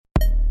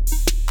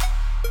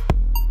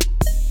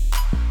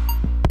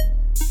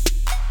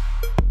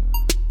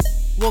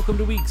Welcome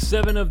to Week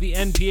 7 of the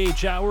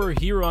NPH Hour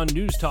here on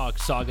News Talk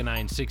Saga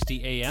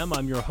 960 AM.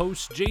 I'm your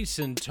host,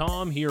 Jason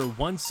Thom, here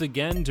once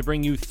again to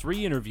bring you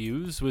 3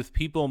 interviews with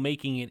people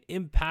making an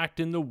impact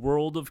in the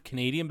world of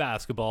Canadian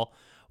basketball,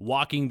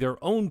 walking their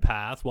own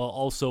path while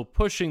also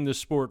pushing the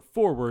sport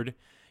forward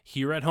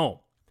here at home.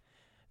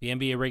 The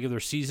NBA regular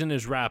season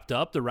is wrapped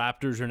up. The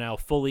Raptors are now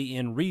fully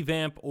in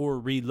revamp or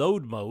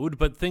reload mode,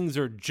 but things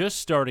are just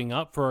starting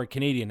up for our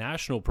Canadian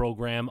national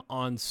program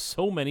on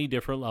so many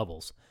different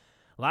levels.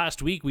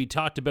 Last week, we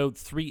talked about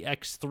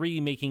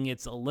 3x3 making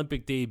its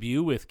Olympic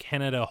debut, with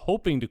Canada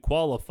hoping to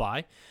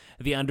qualify.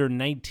 The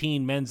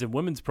under-19 men's and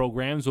women's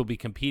programs will be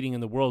competing in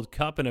the World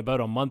Cup in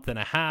about a month and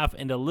a half,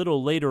 and a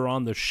little later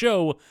on the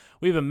show,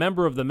 we have a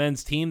member of the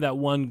men's team that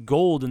won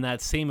gold in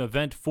that same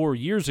event 4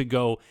 years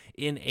ago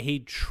in a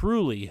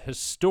truly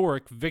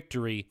historic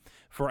victory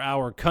for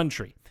our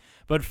country.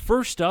 But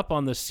first up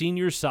on the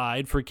senior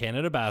side for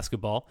Canada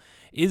basketball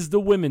is the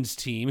women's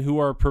team, who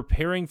are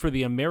preparing for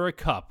the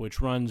AmeriCup, which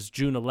runs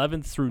June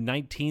 11th through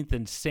 19th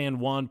in San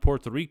Juan,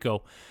 Puerto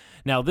Rico.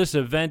 Now, this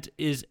event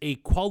is a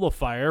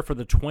qualifier for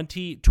the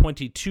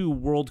 2022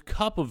 World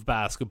Cup of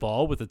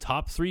basketball, with the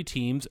top 3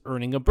 teams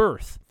earning a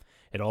berth.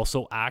 It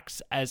also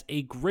acts as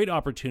a great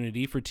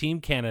opportunity for Team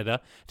Canada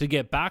to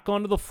get back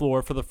onto the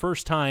floor for the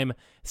first time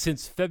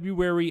since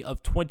February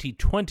of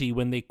 2020,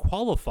 when they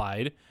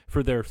qualified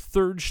for their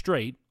 3rd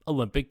straight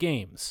Olympic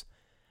Games.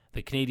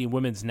 The Canadian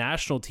women's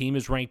national team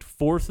is ranked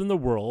 4th in the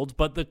world,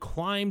 but the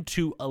climb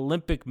to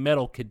Olympic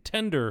medal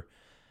contender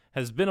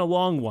has been a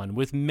long one,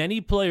 with many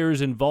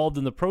players involved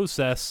in the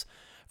process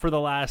for the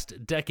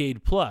last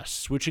decade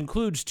plus, which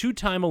includes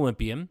 2-time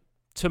Olympian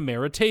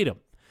Tamara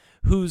Tatham,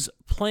 whose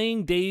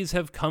playing days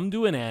have come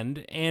to an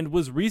end and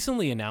was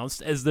recently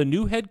announced as the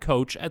new head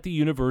coach at the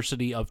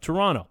University of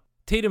Toronto.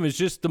 Tatham is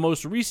just the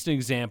most recent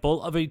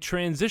example of a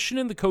transition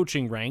in the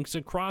coaching ranks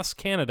across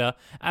Canada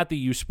at the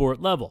U Sport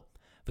level.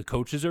 The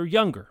coaches are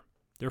younger.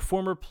 They're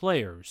former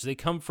players. They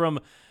come from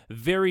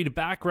varied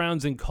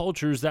backgrounds and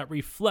cultures that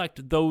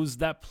reflect those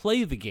that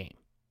play the game.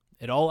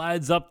 It all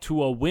adds up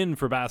to a win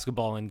for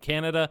basketball in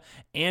Canada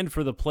and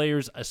for the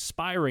players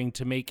aspiring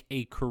to make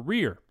a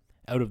career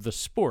out of the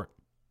sport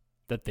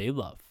that they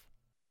love.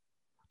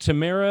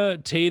 Tamara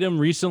Tatham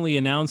recently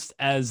announced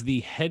as the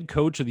head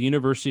coach of the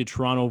University of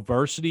Toronto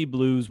Varsity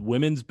Blues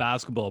women's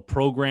basketball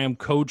program.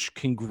 Coach,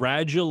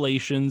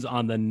 congratulations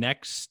on the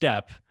next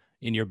step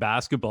in your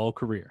basketball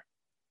career.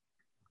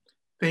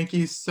 Thank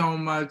you so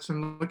much.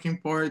 I'm looking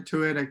forward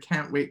to it. I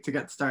can't wait to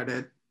get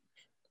started.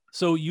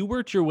 So you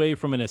worked your way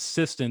from an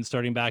assistant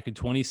starting back in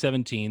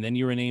 2017. Then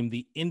you were named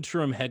the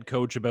interim head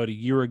coach about a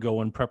year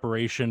ago in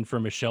preparation for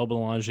Michelle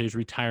Belanger's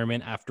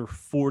retirement after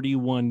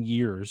 41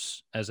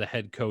 years as a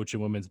head coach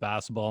in women's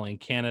basketball in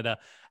Canada.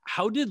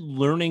 How did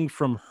learning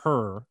from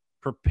her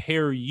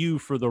prepare you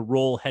for the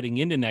role heading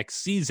into next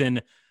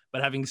season?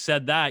 But having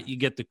said that, you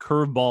get the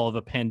curveball of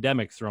a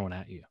pandemic thrown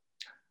at you.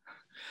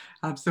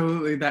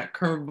 Absolutely, that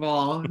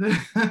curveball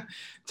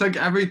took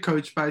every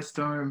coach by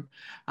storm.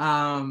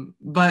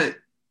 But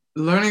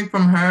learning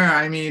from her,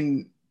 I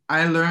mean,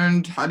 I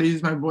learned how to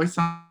use my voice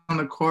on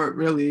the court,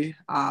 really.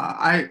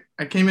 I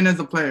came in as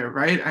a player,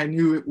 right? I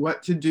knew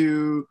what to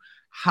do,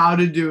 how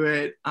to do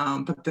it,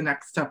 but the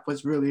next step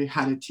was really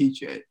how to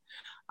teach it.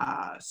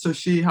 So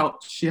she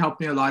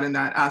helped me a lot in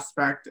that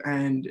aspect,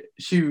 and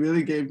she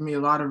really gave me a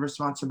lot of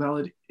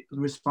responsibility,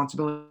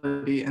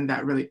 and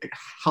that really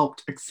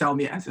helped excel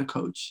me as a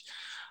coach.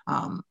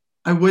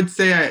 I would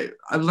say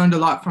I've learned a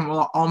lot from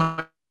all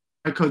my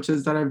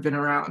coaches that I've been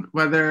around,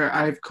 whether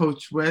I've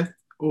coached with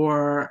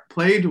or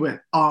played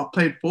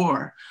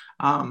for.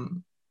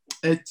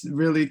 It's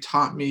really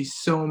taught me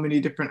so many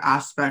different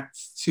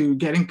aspects to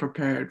getting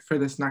prepared for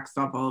this next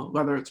level,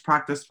 whether it's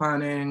practice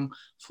planning,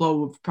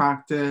 flow of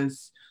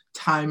practice,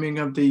 timing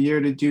of the year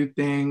to do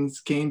things,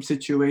 game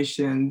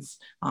situations,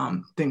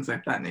 things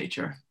like that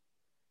nature.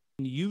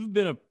 You've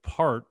been a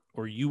part,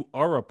 or you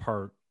are a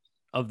part,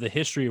 of the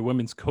history of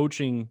women's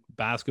coaching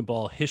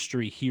basketball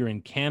history here in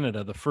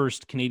Canada, the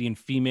first Canadian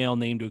female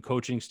named to a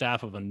coaching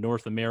staff of a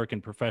North American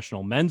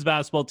professional men's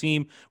basketball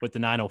team with the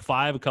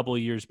 905 a couple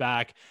of years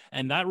back.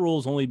 And that role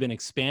has only been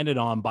expanded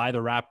on by the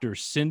Raptors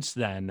since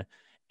then.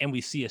 And we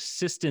see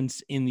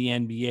assistants in the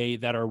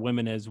NBA that are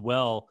women as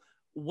well.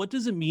 What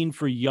does it mean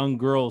for young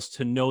girls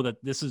to know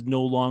that this is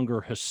no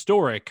longer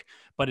historic,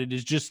 but it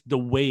is just the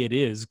way it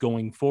is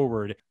going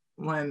forward?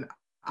 When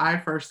I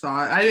first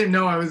saw it, I didn't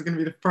know I was going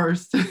to be the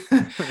first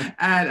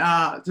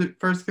the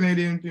first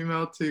Canadian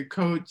female to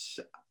coach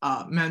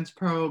men's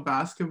pro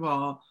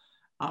basketball.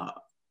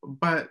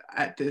 But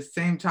at the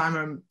same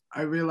time,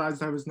 I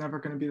realized I was never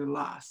going to be the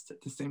last in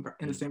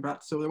the same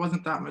breath. So there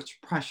wasn't that much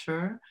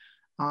pressure.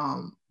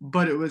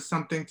 But it was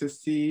something to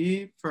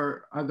see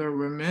for other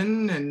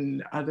women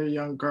and other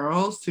young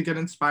girls to get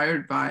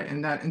inspired by.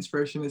 And that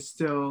inspiration is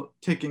still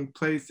taking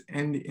place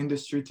in the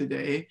industry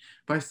today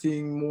by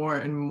seeing more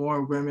and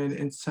more women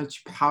in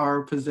such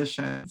power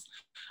positions.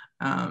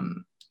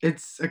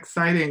 It's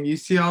exciting. You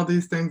see all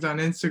these things on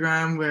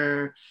Instagram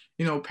where,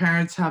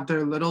 parents have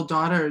their little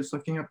daughters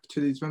looking up to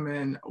these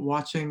women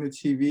watching the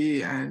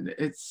TV, and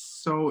it's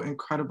so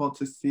incredible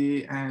to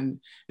see. And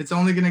it's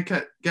only going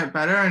to get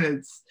better, and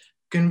it's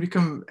going to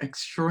become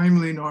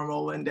extremely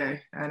normal one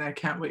day. And I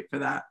can't wait for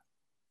that.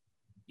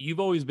 You've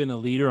always been a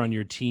leader on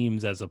your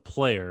teams as a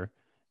player.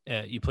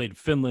 You played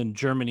Finland,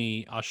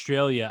 Germany,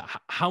 Australia.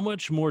 How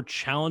much more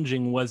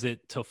challenging was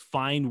it to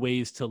find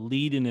ways to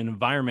lead in an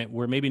environment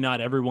where maybe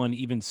not everyone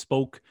even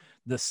spoke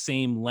the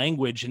same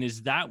language? And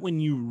is that when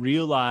you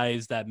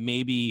realized that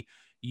maybe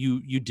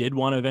you did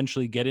want to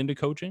eventually get into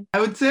coaching? I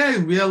would say I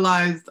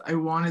realized I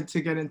wanted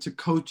to get into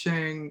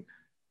coaching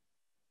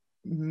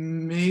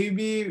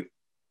maybe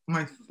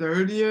my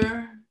third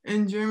year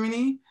in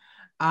Germany.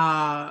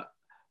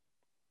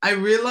 I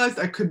realized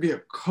I could be a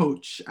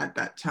coach at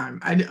that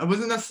time. I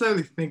wasn't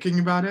necessarily thinking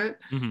about it.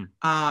 Mm-hmm.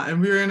 And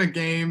we were in a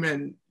game,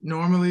 and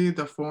normally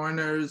the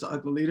foreigners are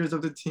the leaders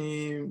of the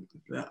team.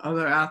 The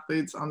other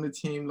athletes on the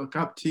team look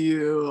up to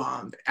you,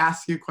 they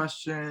ask you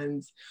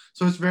questions.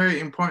 So it's very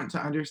important to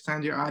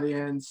understand your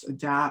audience,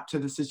 adapt to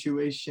the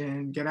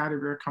situation, get out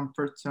of your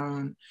comfort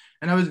zone.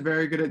 And I was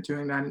very good at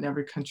doing that in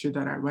every country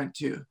that I went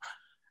to.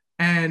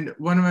 And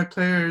one of my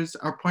players,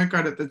 our point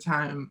guard at the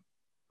time,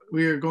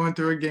 we were going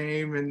through a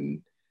game,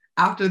 and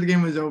after the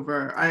game was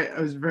over,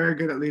 I was very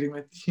good at leading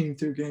my team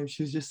through games.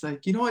 She was just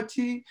like, you know what,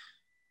 T,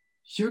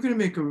 you're going to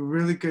make a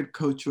really good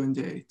coach one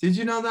day. Did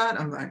you know that?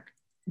 I'm like,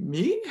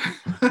 me?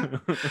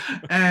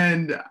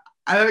 And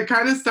it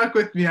kind of stuck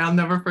with me. I'll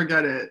never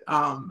forget it.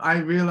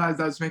 I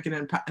realized I was making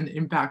an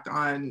impact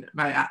on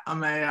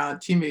my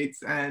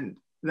teammates, and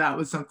that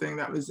was something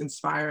that was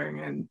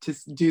inspiring. And to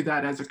do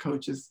that as a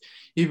coach is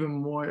even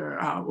more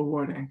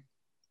rewarding.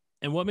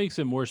 And what makes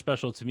it more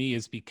special to me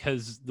is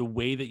because the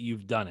way that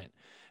you've done it.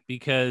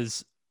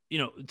 Because,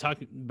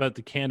 talking about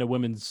the Canada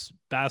women's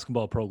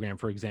basketball program,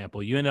 for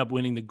example, you end up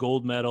winning the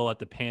gold medal at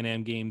the Pan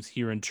Am Games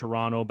here in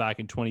Toronto back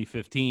in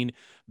 2015,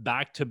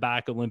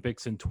 back-to-back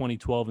Olympics in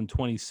 2012 and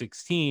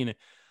 2016.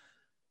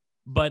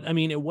 But,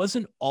 it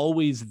wasn't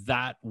always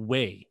that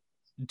way.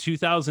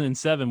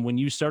 2007, when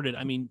you started,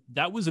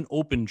 that was an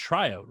open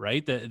tryout,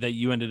 right? That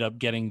you ended up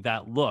getting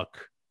that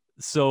look.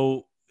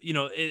 So,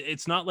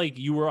 it's not like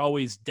you were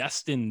always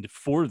destined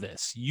for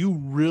this. You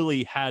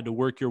really had to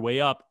work your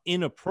way up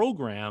in a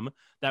program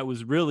that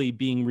was really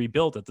being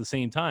rebuilt at the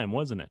same time,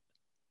 wasn't it?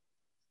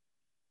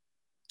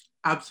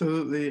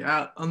 Absolutely.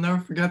 I'll never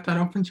forget that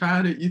open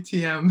tryout at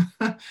UTM.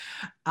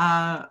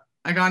 I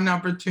got an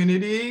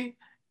opportunity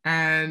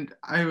and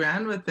I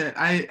ran with it.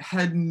 I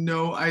had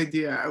no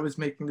idea I was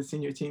making the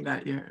senior team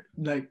that year,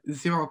 like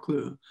zero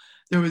clue.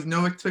 There was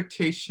no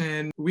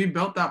expectation. We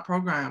built that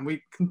program.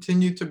 We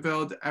continued to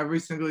build every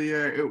single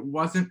year. It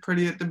wasn't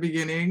pretty at the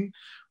beginning.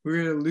 We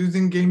were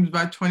losing games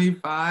by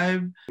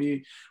 25.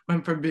 We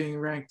went from being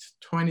ranked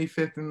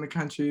 25th in the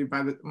country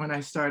when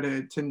I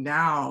started to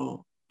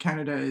now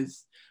Canada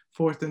is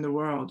 4th in the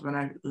world. When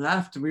I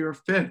left, we were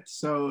 5th.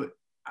 So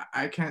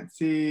I can't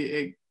see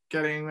it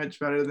getting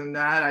much better than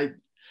that.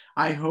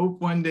 I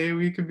hope one day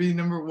we could be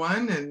number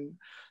 1, and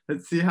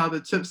let's see how the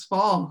chips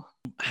fall.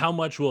 How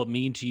much will it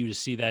mean to you to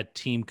see that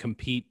team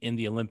compete in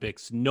the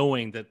Olympics,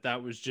 knowing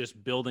that was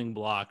just building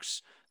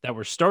blocks that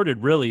were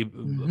started really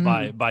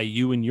by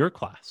you and your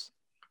class?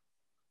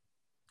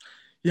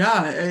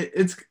 Yeah,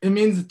 it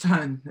means a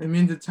ton. It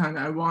means a ton.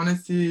 I want to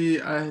see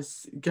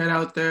us get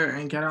out there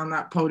and get on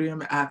that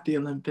podium at the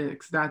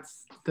Olympics.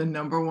 That's the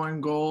number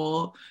 1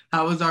 goal.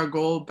 That was our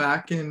goal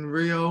back in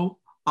Rio.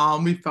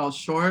 We fell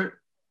short,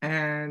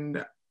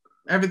 and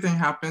everything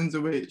happens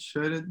the way it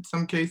should in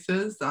some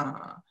cases.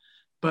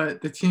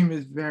 But the team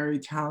is very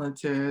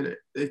talented.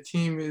 The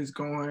team is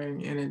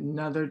going in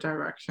another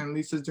direction.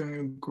 Lisa's doing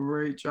a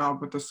great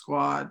job with the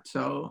squad.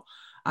 So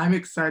I'm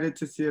excited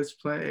to see us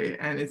play,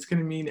 and it's going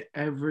to mean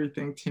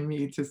everything to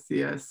me to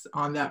see us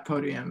on that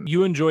podium.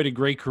 You enjoyed a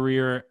great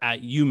career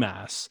at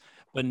UMass,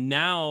 but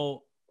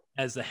now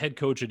as the head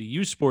coach at a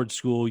U Sports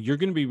school, you're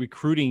going to be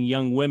recruiting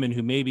young women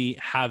who maybe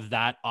have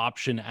that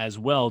option as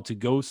well to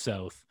go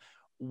south.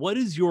 What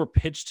is your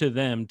pitch to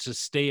them to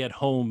stay at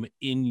home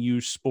in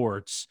U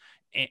Sports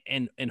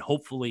and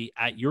hopefully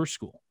at your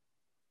school?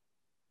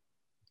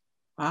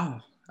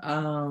 Wow.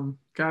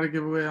 Gotta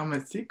give away all my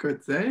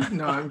secrets, eh?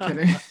 No, I'm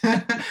kidding.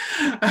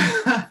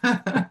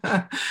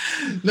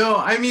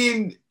 No,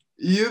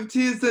 U of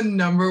T is the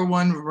number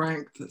 1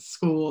 ranked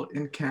school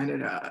in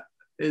Canada.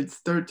 It's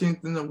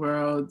 13th in the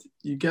world.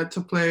 You get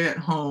to play at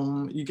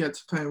home. You get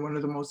to play in one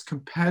of the most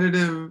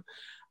competitive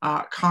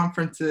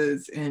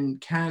conferences in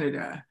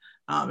Canada,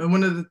 and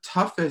one of the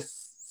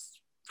toughest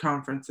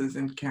conferences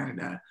in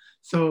Canada.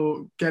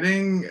 So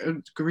getting a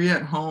degree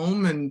at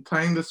home and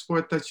playing the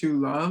sport that you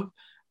love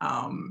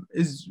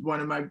is one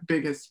of my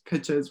biggest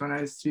pitches when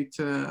I speak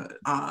to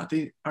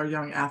our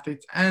young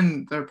athletes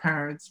and their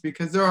parents,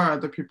 because there are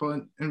other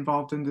people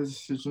involved in the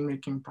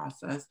decision-making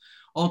process.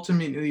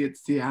 Ultimately,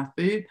 it's the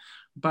athlete,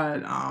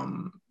 but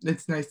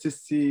it's nice to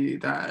see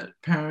that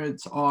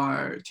parents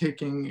are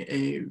taking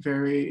a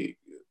very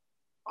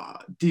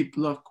deep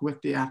look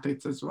with the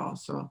athletes as well.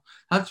 So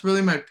that's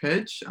really my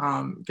pitch.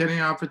 Getting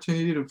an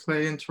opportunity to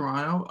play in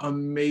Toronto,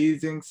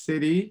 amazing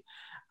city,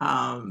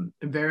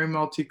 very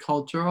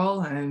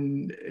multicultural,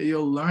 and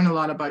you'll learn a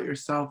lot about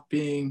yourself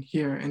being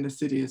here in the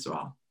city as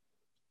well.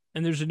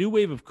 And there's a new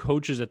wave of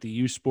coaches at the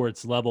U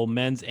Sports level,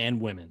 men's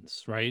and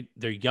women's, right?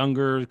 They're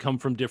younger, come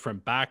from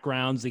different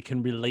backgrounds. They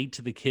can relate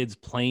to the kids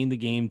playing the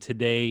game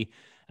today.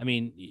 I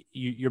mean,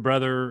 your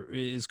brother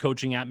is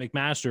coaching at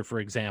McMaster, for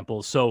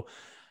example. So,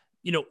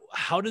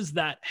 how does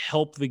that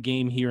help the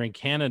game here in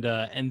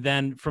Canada? And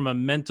then from a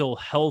mental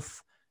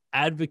health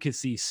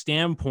advocacy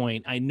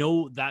standpoint, I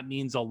know that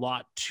means a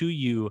lot to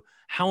you.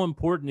 How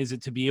important is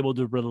it to be able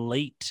to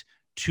relate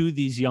to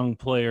these young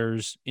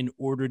players in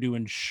order to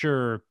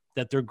ensure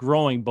that they're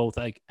growing both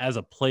like as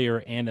a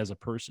player and as a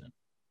person?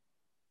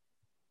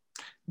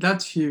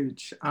 That's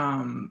huge.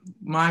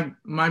 My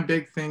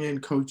big thing in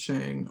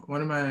coaching,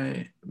 one of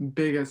my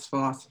biggest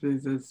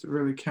philosophies is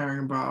really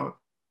caring about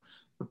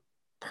the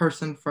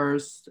person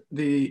first,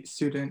 the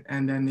student,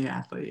 and then the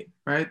athlete,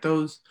 right?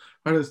 Those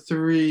are the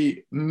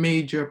three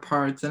major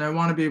parts. And I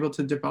want to be able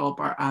to develop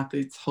our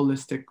athletes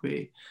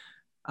holistically.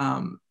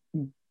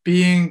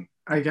 Being,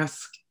 I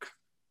guess,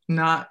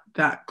 not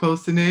that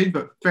close in age,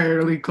 but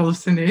fairly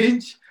close in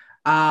age,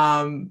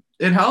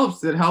 it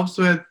helps. It helps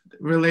with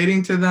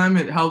relating to them.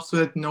 It helps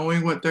with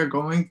knowing what they're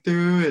going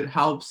through. It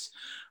helps,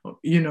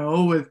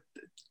 with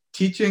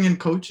teaching and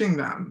coaching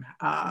them.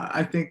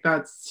 I think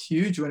that's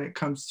huge when it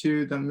comes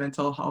to the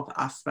mental health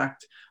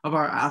aspect of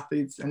our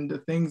athletes and the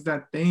things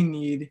that they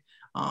need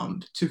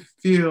to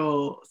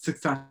feel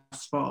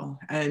successful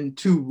and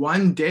to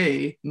one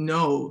day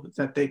know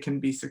that they can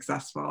be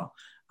successful.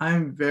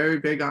 I'm very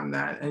big on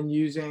that, and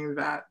using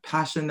that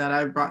passion that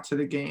I brought to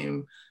the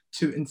game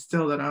to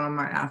instill that on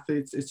my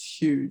athletes is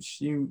huge.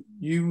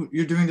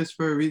 You're doing this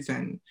for a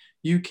reason.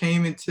 You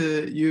came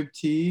into U of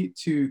T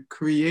to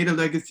create a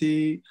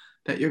legacy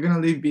that you're going to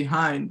leave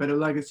behind, but a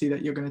legacy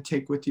that you're going to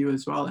take with you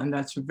as well. And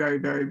that's very,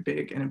 very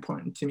big and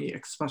important to me,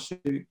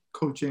 especially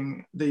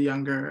coaching the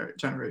younger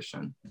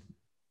generation.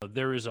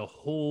 There is a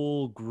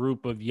whole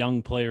group of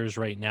young players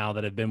right now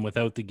that have been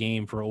without the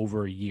game for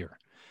over a year.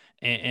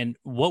 And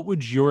what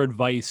would your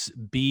advice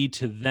be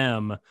to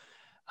them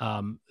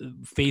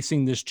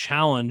facing this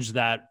challenge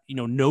that,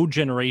 no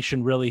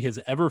generation really has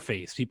ever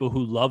faced? People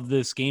who love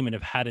this game and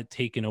have had it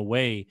taken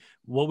away.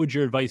 What would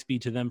your advice be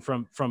to them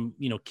from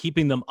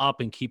keeping them up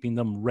and keeping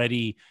them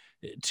ready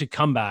to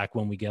come back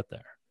when we get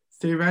there?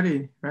 Stay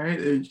ready, right?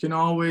 You can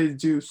always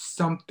do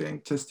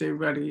something to stay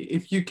ready.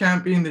 If you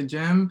can't be in the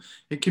gym,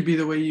 it could be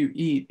the way you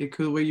eat. It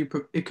could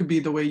be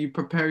the way you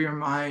prepare your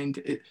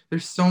mind.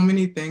 There's so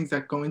many things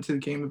that go into the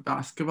game of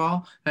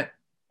basketball that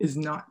is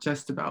not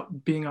just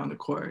about being on the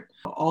court.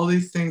 All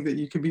these things that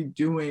you could be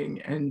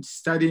doing and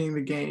studying the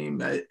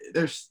game.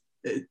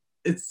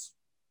 It's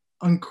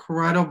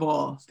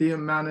incredible the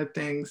amount of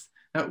things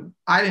that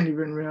I didn't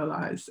even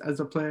realize as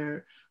a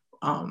player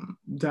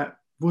that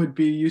would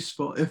be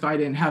useful if I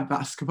didn't have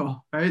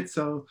basketball, right?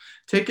 So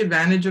take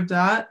advantage of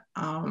that,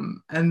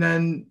 and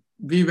then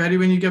be ready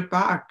when you get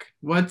back.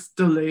 What's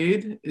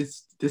delayed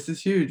this is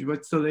huge.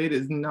 What's delayed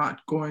is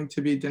not going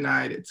to be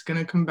denied. It's going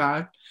to come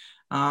back,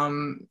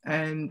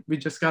 and we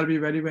just got to be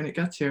ready when it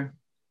gets here.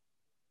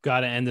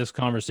 Got to end this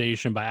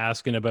conversation by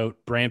asking about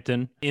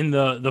Brampton. In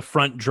the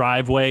front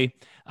driveway,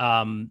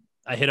 I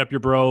hit up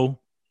your bro,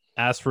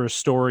 asked for a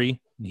story,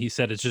 and he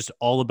said it's just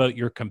all about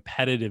your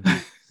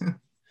competitiveness.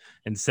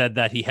 And said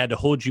that he had to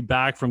hold you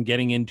back from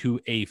getting into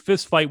a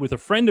fist fight with a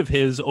friend of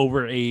his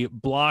over a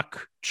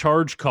block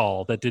charge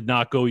call that did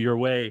not go your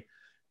way.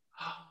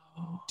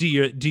 Do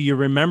you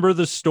remember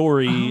the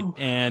story?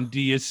 And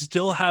do you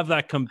still have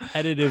that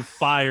competitive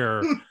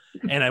fire?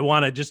 And I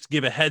want to just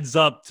give a heads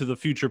up to the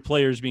future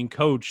players being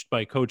coached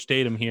by Coach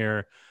Tatham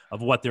here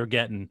of what they're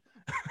getting.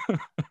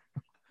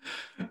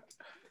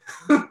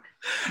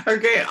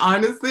 Okay,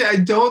 honestly, I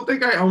don't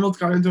think I almost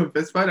got into a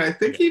fist fight. I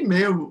think he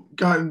may have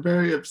gotten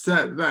very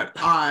upset that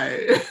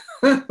I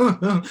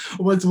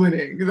was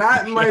winning.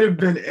 That might have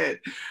been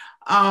it.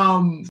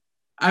 I'm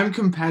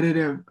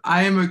competitive.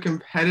 I am a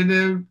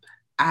competitive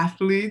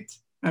athlete.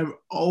 I've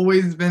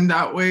always been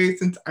that way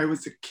since I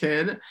was a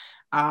kid.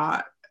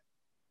 I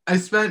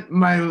spent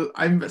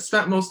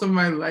most of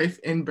my life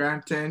in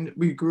Brampton.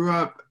 We grew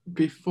up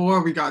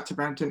before we got to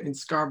Brampton in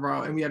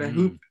Scarborough, and we had a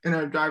hoop in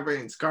our driveway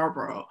in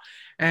Scarborough.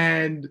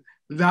 And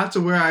that's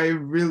where I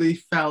really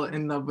fell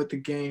in love with the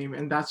game.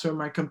 And that's where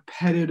my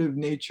competitive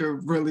nature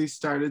really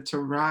started to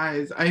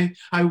rise.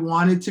 I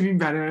wanted to be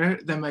better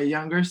than my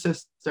younger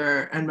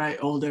sister and my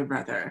older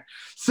brother.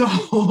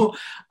 So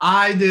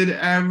I did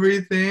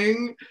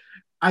everything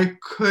I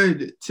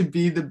could to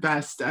be the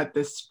best at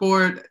this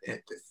sport,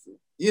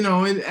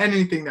 in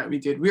anything that we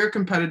did. We are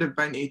competitive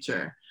by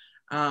nature.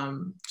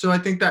 So I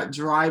think that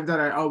drive that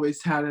I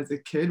always had as a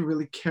kid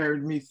really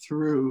carried me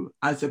through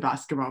as a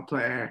basketball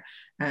player.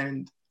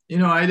 And,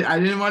 I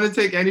didn't want to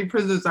take any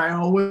prisoners. I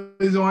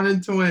always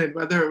wanted to win,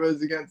 whether it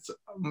was against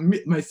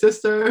my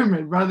sister,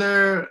 my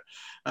brother,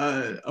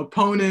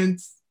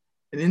 opponents.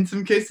 and in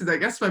some cases, I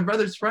guess my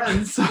brother's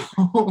friends. So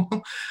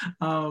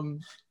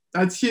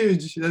that's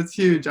huge. That's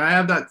huge. I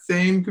have that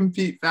same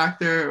compete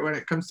factor when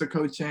it comes to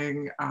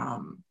coaching.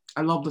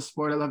 I love the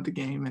sport. I love the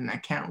game, and I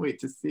can't wait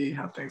to see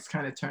how things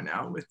kind of turn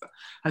out with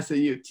us at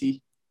U of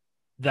T.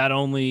 That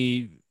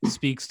only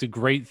speaks to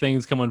great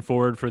things coming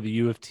forward for the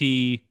U of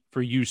T,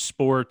 for U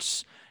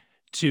Sports,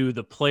 to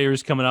the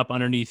players coming up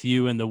underneath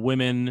you and the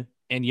women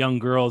and young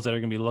girls that are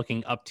going to be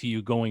looking up to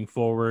you going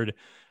forward.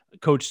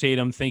 Coach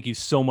Tatham, thank you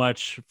so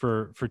much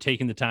for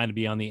taking the time to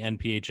be on the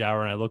NPH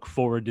Hour, and I look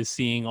forward to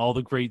seeing all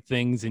the great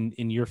things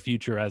in your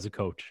future as a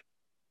coach.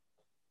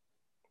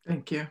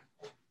 Thank you.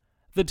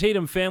 The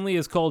Tatham family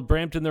has called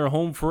Brampton their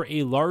home for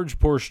a large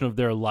portion of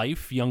their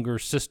life. Younger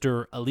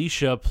sister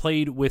Alicia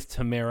played with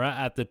Tamara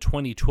at the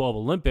 2012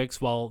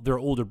 Olympics, while their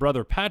older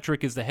brother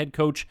Patrick is the head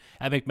coach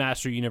at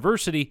McMaster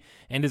University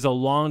and is a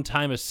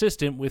longtime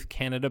assistant with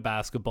Canada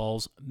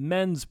Basketball's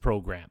men's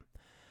program.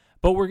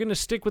 But we're going to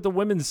stick with the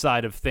women's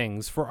side of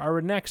things for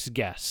our next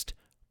guest.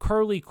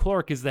 Carly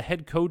Clarke is the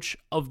head coach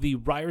of the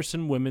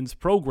Ryerson women's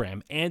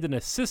program and an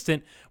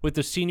assistant with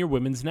the senior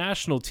women's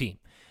national team.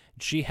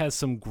 She has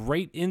some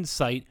great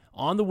insight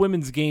on the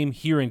women's game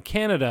here in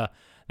Canada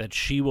that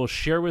she will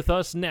share with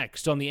us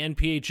next on the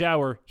NPH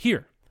Hour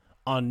here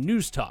on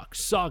News Talk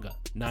Saga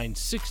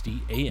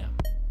 960 AM.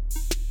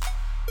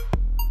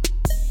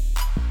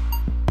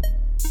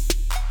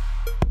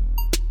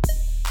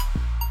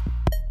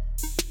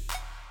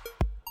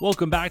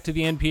 Welcome back to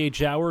the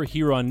NPH Hour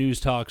here on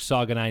News Talk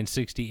Saga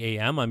 960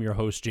 AM. I'm your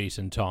host,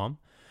 Jason Thom.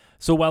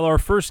 So while our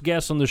first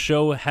guest on the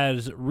show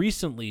has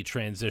recently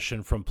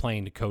transitioned from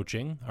playing to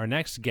coaching, our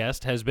next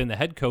guest has been the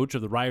head coach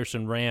of the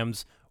Ryerson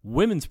Rams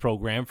women's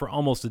program for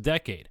almost a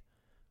decade.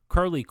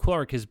 Carly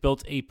Clarke has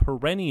built a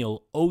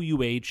perennial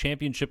OUA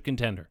championship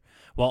contender,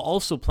 while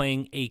also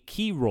playing a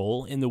key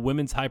role in the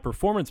women's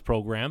high-performance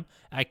program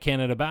at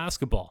Canada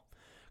Basketball.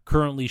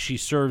 Currently, she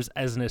serves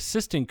as an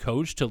assistant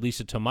coach to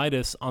Lisa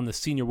Tomaitis on the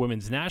senior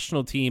women's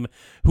national team,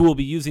 who will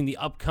be using the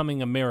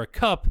upcoming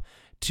AmeriCup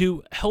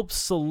to help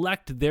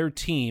select their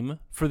team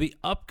for the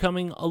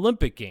upcoming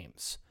Olympic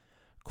Games.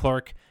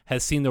 Clarke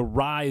has seen the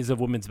rise of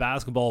women's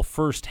basketball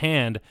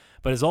firsthand,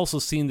 but has also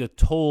seen the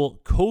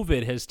toll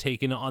COVID has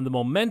taken on the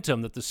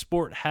momentum that the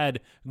sport had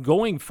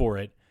going for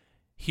it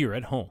here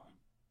at home.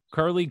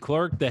 Carly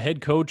Clarke, the head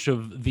coach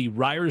of the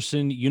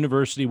Ryerson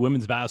University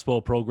women's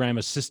basketball program,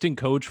 assistant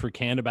coach for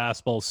Canada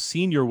Basketball's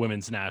senior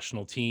women's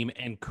national team,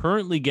 and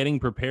currently getting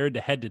prepared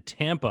to head to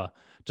Tampa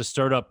to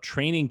start up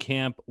training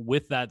camp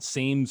with that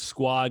same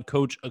squad.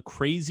 Coach, a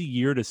crazy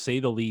year to say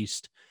the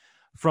least.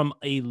 From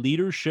a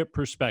leadership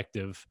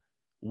perspective,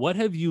 what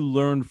have you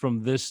learned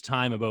from this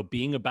time about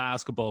being a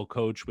basketball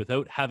coach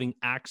without having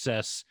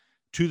access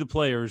to the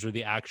players or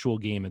the actual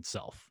game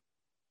itself?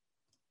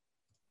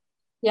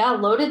 Yeah,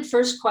 loaded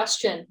first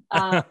question.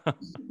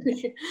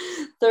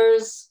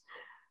 There's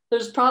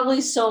probably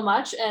so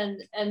much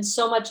and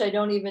so much I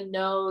don't even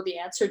know the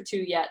answer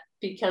to yet,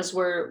 because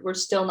we're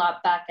still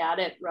not back at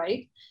it,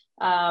 right?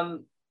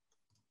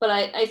 But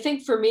I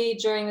think for me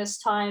during this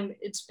time,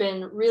 it's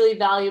been really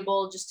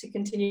valuable just to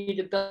continue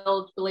to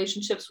build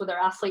relationships with our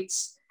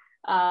athletes,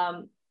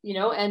 and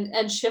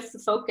shift the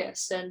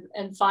focus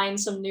and find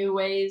some new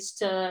ways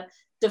to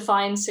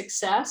define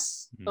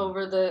success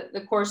over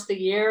the course of the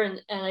year.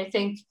 And I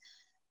think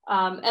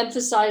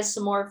emphasize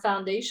some more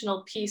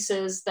foundational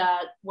pieces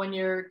that when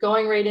you're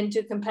going right into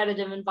a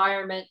competitive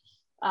environment,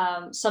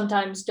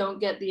 sometimes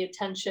don't get the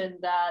attention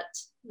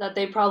that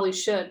they probably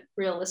should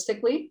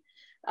realistically.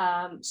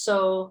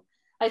 So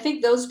I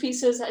think those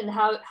pieces and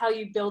how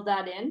you build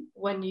that in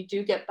when you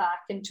do get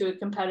back into a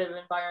competitive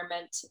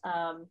environment,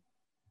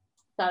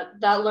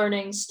 that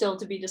learning still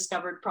to be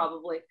discovered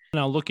probably.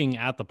 Now, looking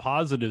at the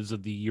positives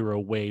of the year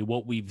away,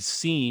 what we've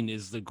seen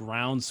is the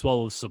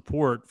groundswell of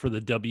support for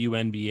the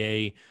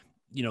WNBA,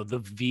 the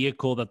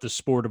vehicle that the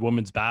sport of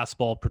women's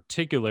basketball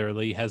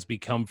particularly has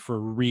become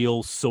for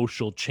real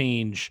social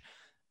change.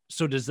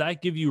 So does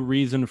that give you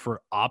reason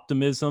for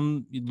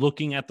optimism,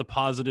 looking at the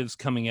positives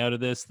coming out of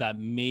this, that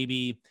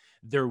maybe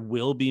there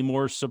will be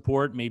more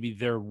support, maybe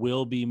there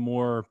will be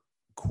more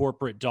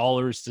corporate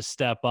dollars to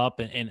step up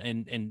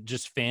and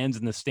just fans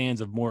in the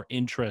stands of more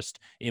interest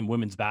in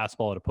women's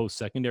basketball at a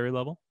post-secondary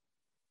level?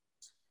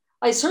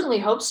 I certainly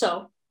hope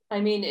so.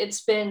 I mean,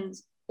 it's been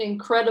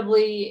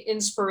incredibly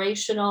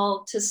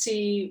inspirational to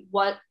see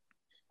what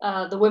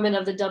the women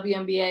of the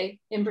WNBA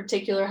in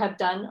particular have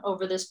done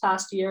over this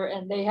past year,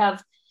 and they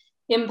have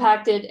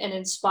impacted and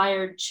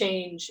inspired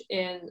change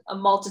in a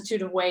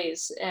multitude of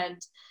ways.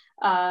 And,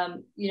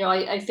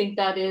 I think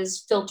that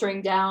is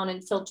filtering down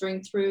and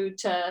filtering through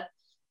to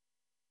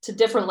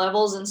different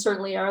levels, and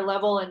certainly our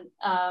level. And,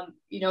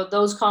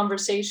 those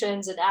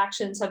conversations and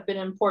actions have been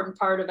an important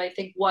part of, I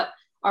think, what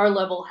our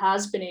level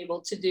has been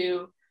able to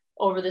do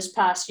over this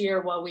past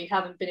year while we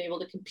haven't been able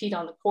to compete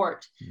on the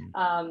court.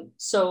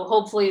 So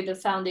hopefully the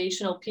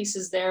foundational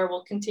pieces there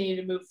will continue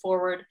to move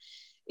forward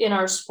in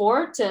our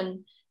sport.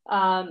 And,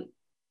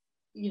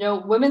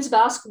 women's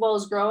basketball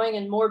is growing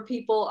and more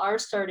people are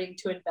starting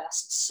to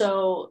invest.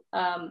 So,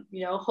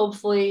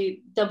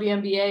 hopefully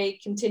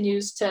WNBA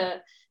continues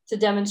to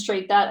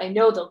demonstrate that. I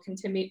know they'll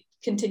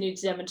continue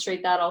to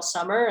demonstrate that all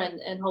summer,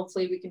 and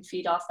hopefully we can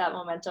feed off that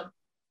momentum.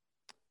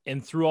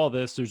 And through all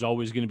this, there's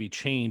always going to be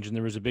change. And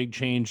there was a big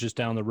change just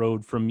down the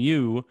road from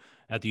you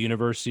at the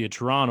University of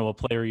Toronto, a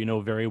player you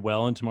know very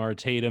well. And Tamara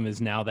Tatham is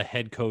now the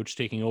head coach,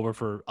 taking over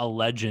for a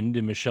legend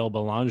in Michelle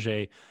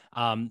Belanger.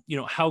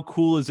 How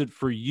cool is it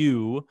for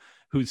you,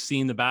 who's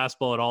seen the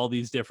basketball at all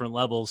these different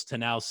levels, to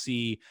now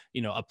see,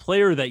 a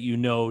player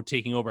that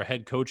taking over a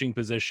head coaching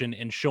position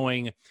and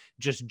showing,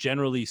 just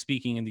generally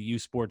speaking, in the U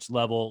Sports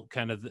level,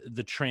 kind of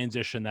the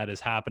transition that is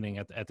happening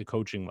at the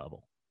coaching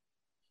level?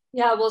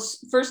 Yeah, well,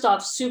 first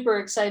off, super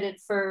excited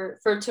for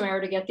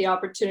Tamara to get the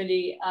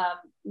opportunity,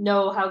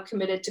 know how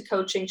committed to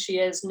coaching she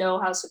is, know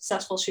how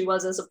successful she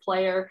was as a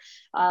player.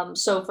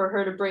 So for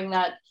her to bring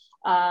that,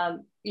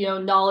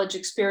 knowledge,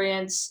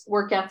 experience,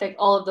 work ethic,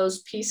 all of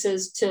those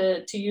pieces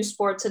to U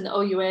Sports and the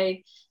OUA,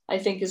 I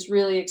think is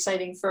really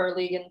exciting for our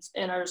league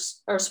and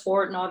our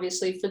sport, and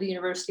obviously for the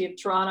University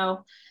of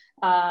Toronto.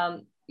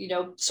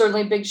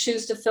 Certainly big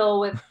shoes to fill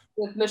with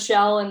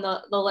Michelle and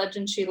the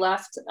legend she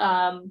left.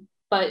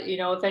 But,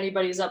 if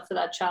anybody's up for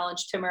that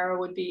challenge, Tamara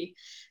would be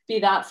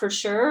that for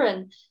sure.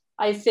 And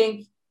I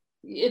think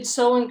it's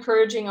so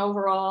encouraging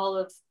overall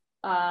of,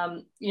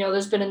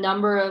 there's been a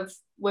number of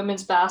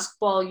women's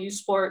basketball, U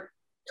Sport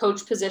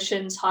coach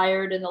positions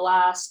hired in the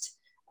last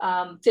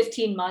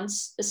 15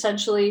 months,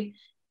 essentially.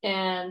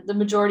 And the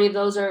majority of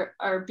those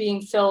are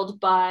being filled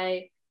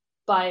by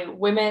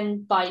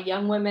women, by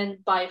young women,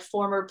 by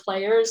former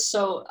players.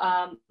 So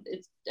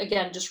it's,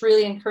 again, just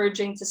really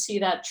encouraging to see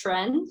that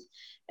trend.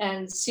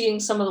 And seeing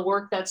some of the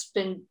work that's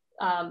been,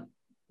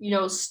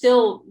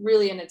 still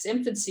really in its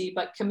infancy,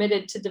 but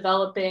committed to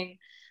developing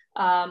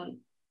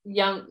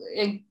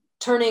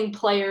turning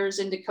players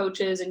into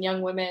coaches and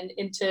young women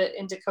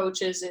into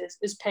coaches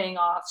is paying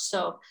off.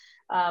 So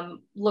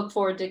look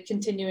forward to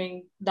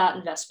continuing that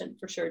investment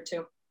for sure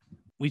too.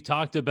 We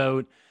talked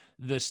about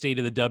the state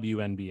of the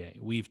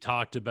WNBA. We've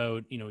talked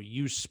about,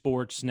 U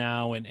Sports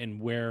now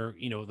and where,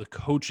 the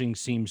coaching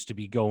seems to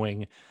be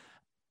going.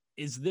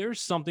 Is there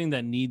something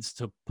that needs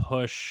to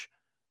push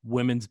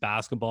women's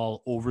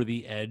basketball over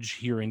the edge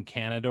here in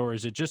Canada, or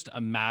is it just a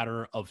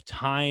matter of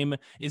time?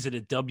 Is it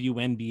a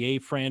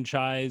WNBA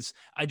franchise?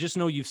 I just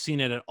know you've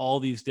seen it at all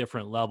these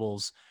different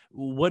levels.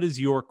 What is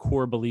your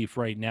core belief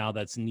right now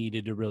that's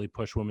needed to really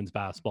push women's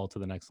basketball to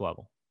the next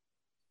level?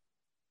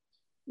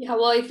 Yeah,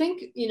 well, I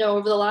think,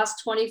 over the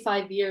last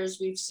 25 years,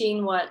 we've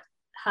seen what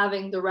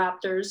having the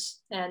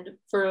Raptors, and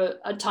for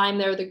a time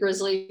there, the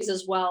Grizzlies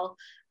as well,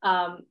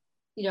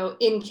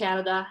 in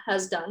Canada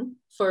has done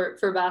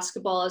for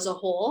basketball as a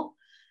whole.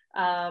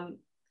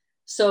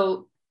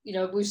 So,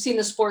 we've seen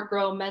the sport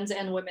grow, men's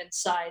and women's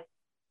side,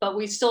 but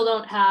we still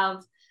don't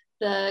have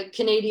the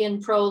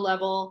Canadian pro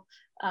level,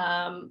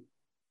 of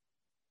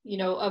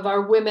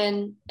our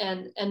women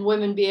and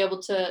women be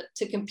able to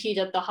compete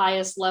at the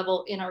highest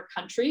level in our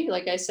country.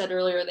 Like I said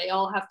earlier, they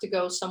all have to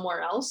go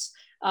somewhere else.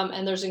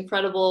 And there's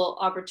incredible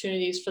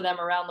opportunities for them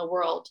around the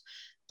world.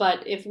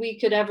 But if we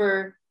could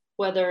ever,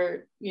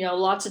 whether,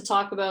 lots of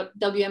talk about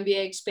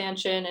WNBA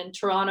expansion and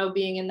Toronto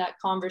being in that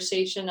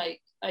conversation,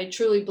 I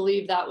truly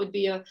believe that would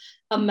be a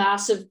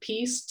massive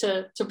piece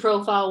to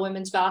profile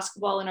women's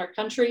basketball in our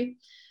country.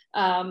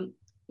 And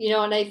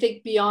I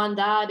think beyond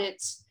that,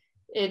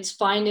 it's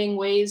finding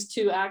ways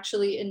to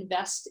actually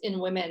invest in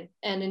women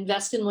and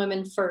invest in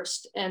women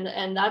first.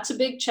 And that's a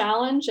big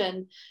challenge.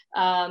 And,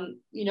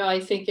 I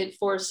think it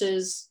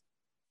forces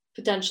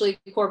potentially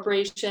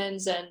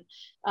corporations and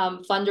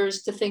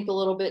funders to think a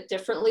little bit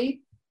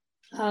differently.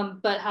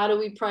 But how do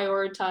we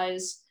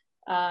prioritize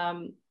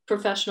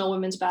professional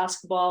women's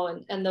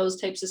basketball and those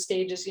types of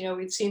stages?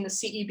 We've seen the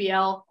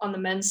CEBL on the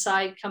men's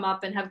side come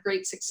up and have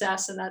great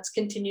success, and that's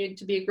continued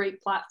to be a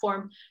great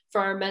platform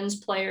for our men's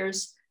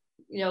players.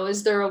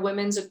 Is there a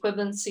women's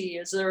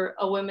equivalency? Is there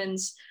a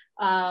women's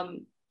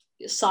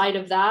side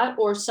of that,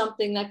 or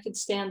something that could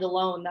stand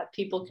alone that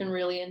people can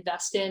really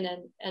invest in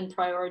and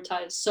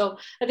prioritize? So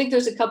I think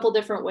there's a couple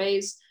different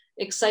ways,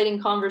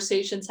 exciting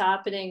conversations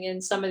happening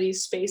in some of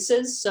these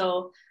spaces.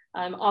 So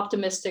I'm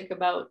optimistic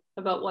about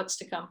what's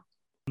to come.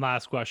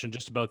 Last question,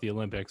 just about the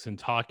Olympics and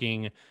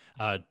talking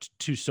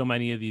to so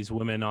many of these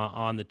women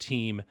on the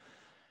team.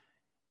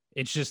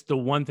 It's just the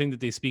one thing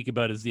that they speak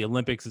about is the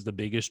Olympics is the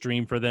biggest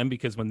dream for them,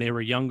 because when they were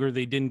younger,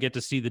 they didn't get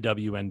to see the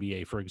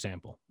WNBA, for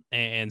example.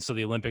 And so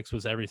the Olympics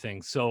was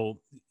everything.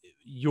 So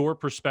your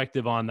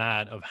perspective on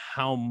that, of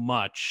how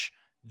much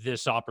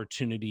this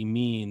opportunity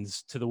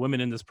means to the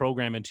women in this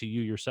program and to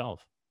you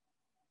yourself?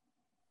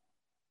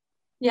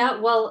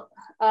 Yeah, well,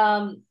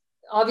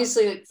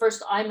 obviously,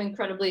 first, I'm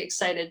incredibly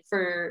excited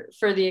for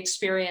the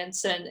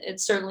experience. And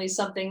it's certainly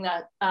something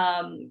that,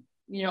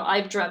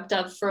 I've dreamt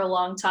of for a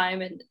long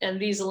time,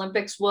 and these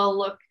Olympics will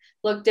look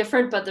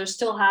different, but they're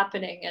still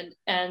happening.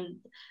 And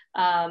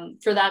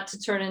for that to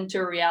turn into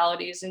a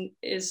reality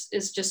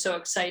is just so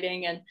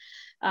exciting. And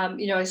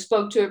I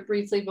spoke to it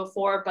briefly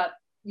before, but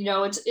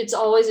it's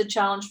always a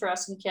challenge for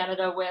us in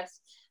Canada with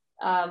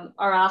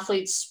our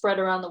athletes spread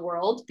around the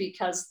world,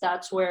 because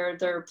that's where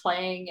they're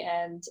playing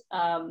and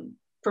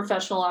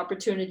professional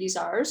opportunities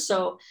are.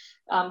 So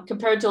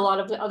compared to a lot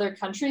of the other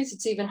countries,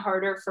 it's even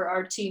harder for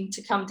our team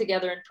to come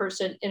together in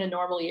person in a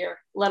normal year,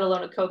 let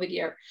alone a COVID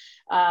year.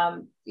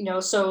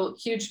 So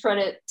huge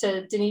credit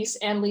to Denise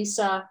and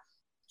Lisa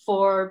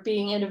for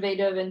being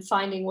innovative and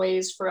finding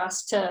ways for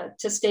us to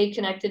stay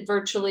connected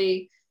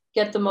virtually,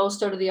 get the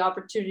most out of the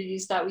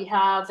opportunities that we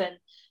have. And,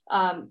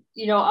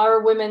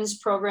 our women's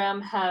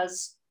program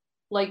has,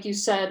 like you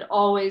said,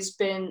 always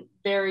been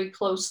very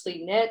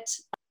closely knit.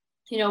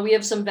 We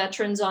have some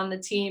veterans on the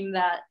team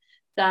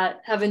that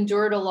have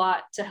endured a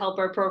lot to help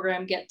our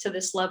program get to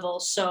this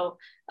level. So,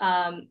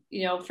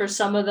 for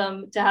some of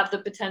them to have the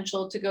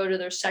potential to go to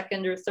their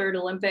second or third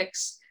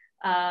Olympics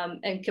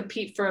and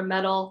compete for a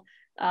medal,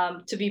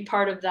 to be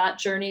part of that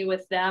journey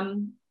with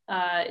them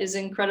is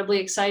incredibly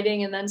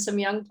exciting. And then some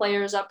young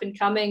players up and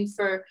coming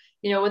for,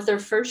 with their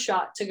first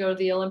shot to go to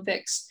the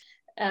Olympics.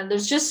 And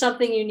there's just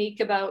something unique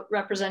about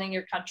representing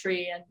your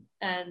country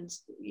and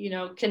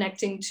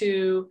connecting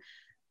to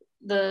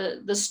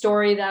the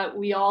story that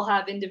we all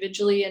have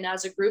individually and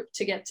as a group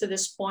to get to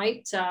this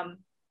point.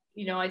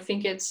 I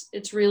think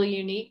it's really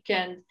unique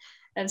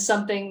and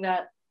something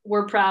that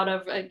we're proud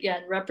of,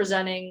 again,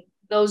 representing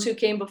those who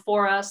came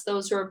before us,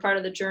 those who are part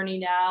of the journey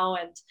now,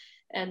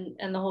 and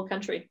the whole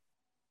country.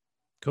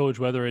 Coach,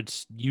 whether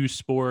it's U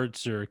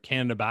Sports or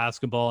Canada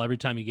basketball, every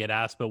time you get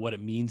asked about what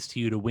it means to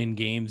you to win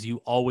games, you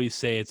always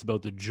say it's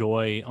about the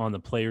joy on the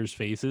players'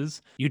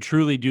 faces. You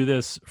truly do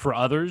this for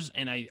others,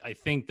 and I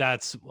think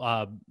that's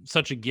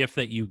such a gift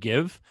that you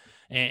give.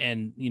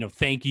 And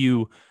thank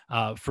you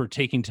for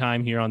taking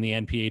time here on the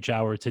NPH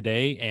Hour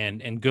today,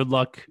 and good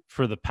luck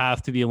for the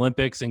path to the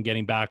Olympics and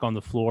getting back on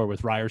the floor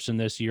with Ryerson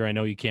this year. I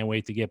know you can't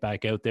wait to get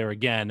back out there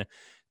again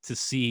to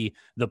see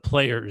the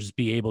players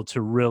be able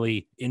to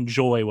really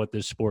enjoy what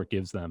this sport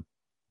gives them.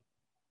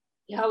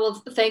 Yeah,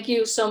 well, thank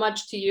you so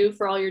much to you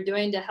for all you're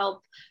doing to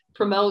help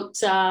promote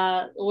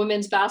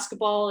women's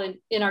basketball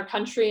in our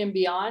country and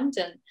beyond.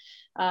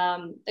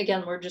 And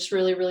again, we're just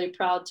really, really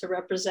proud to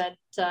represent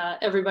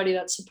everybody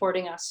that's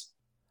supporting us.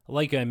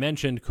 Like I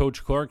mentioned,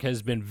 Coach Clarke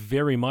has been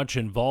very much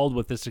involved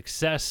with the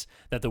success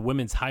that the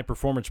women's high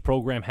performance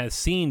program has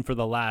seen for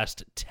the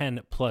last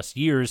 10 plus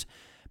years.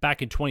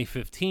 Back in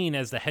 2015,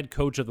 as the head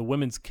coach of the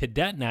women's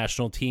cadet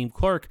national team,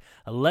 Clarke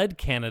led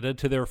Canada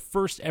to their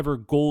first ever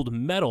gold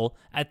medal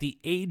at the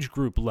age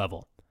group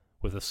level,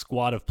 with a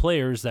squad of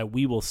players that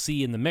we will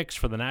see in the mix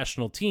for the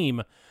national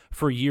team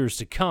for years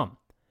to come.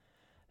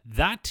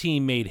 That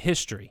team made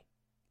history,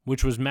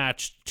 which was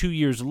matched 2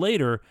 years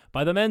later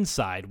by the men's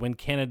side when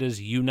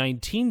Canada's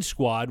U19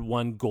 squad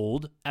won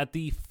gold at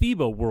the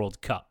FIBA World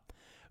Cup.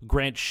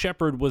 Grant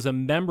Shephard was a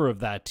member of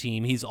that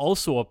team. He's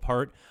also a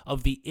part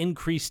of the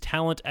increased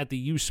talent at the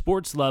U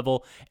Sports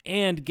level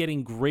and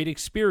getting great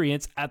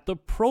experience at the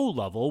pro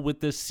level with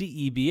the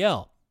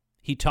CEBL.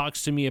 He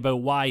talks to me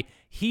about why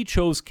he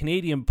chose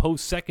Canadian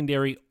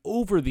post-secondary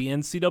over the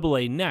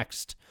NCAA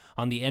next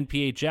on the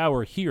NPH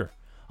Hour here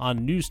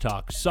on News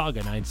Talk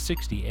Saga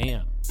 960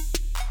 AM.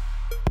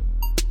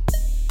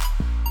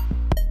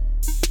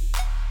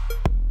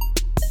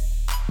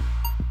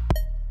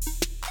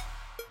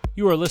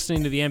 You are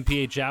listening to the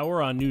NPH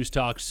Hour on News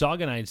Talk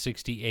Saga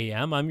 960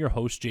 AM. I'm your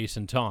host,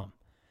 Jason Thom.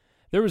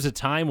 There was a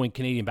time when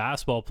Canadian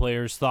basketball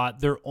players thought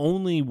their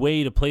only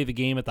way to play the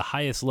game at the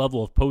highest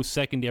level of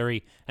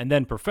post-secondary and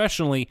then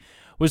professionally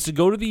was to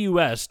go to the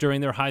U.S. during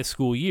their high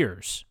school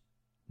years.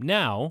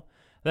 Now,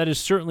 that is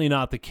certainly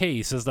not the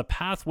case, as the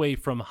pathway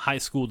from high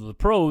school to the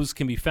pros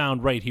can be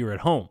found right here at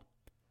home.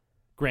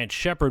 Grant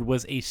Shephard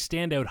was a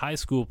standout high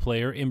school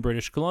player in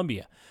British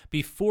Columbia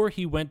before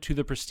he went to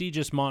the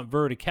prestigious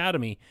Montverde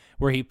Academy,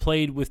 where he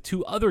played with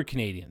two other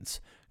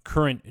Canadians,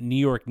 current New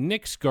York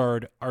Knicks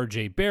guard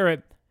R.J.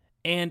 Barrett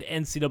and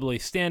NCAA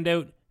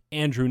standout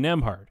Andrew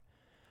Nembhard.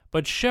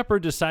 But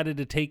Shephard decided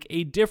to take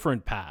a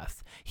different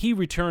path. He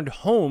returned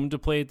home to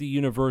play at the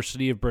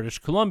University of British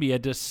Columbia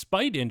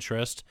despite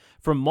interest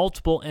from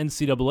multiple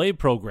NCAA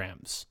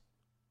programs.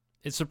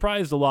 It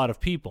surprised a lot of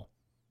people.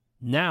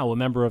 Now a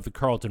member of the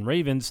Carleton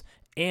Ravens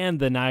and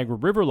the Niagara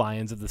River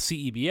Lions of the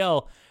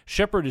CEBL,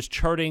 Shephard is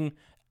charting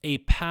a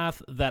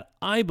path that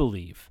I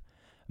believe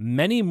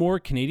many more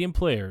Canadian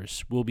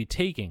players will be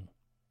taking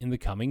in the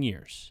coming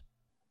years.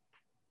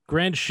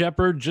 Grant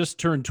Shephard just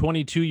turned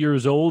 22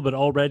 years old, but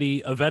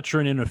already a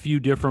veteran in a few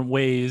different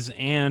ways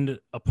and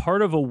a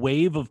part of a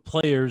wave of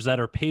players that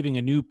are paving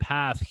a new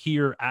path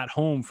here at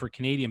home for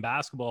Canadian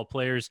basketball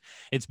players.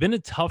 It's been a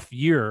tough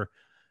year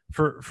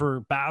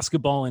for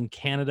basketball in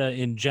Canada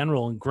in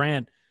general. And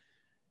Grant,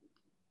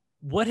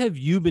 what have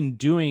you been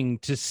doing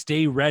to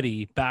stay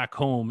ready back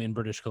home in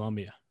British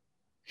Columbia?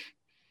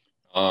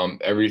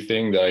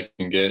 Everything that I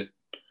can get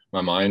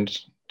my mind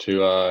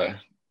to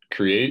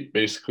create,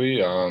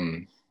 basically.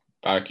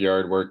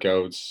 Backyard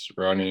workouts,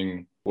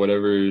 running,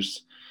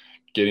 whatever's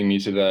getting me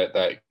to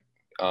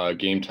that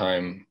game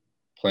time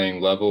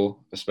playing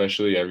level,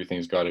 especially.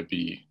 Everything's got to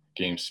be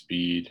game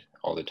speed,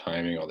 all the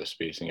timing, all the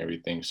spacing,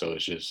 everything. So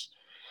it's just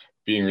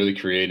being really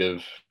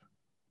creative.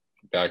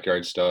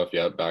 Backyard stuff,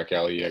 yeah, back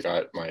alley. I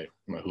got my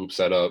hoop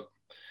set up.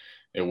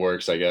 It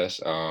works, I guess.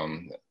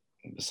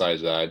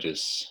 Besides that,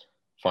 just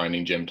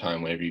finding gym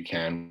time whenever you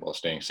can while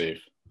staying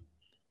safe.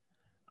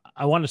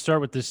 I want to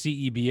start with the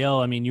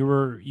CEBL. I mean, you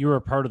were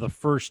a part of the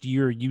first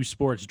year U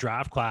Sports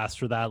draft class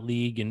for that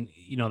league, and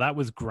that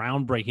was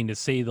groundbreaking to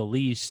say the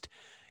least.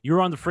 You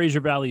were on the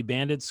Fraser Valley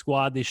Bandits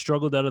squad. They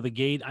struggled out of the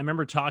gate. I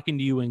remember talking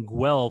to you in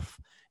Guelph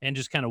and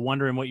just kind of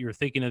wondering what you were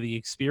thinking of the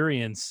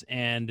experience.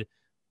 And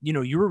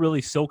you were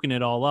really soaking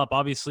it all up.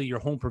 Obviously, your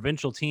home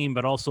provincial team,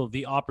 but also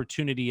the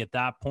opportunity at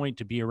that point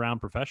to be around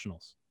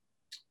professionals.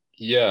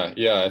 Yeah.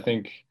 I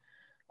think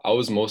I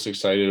was most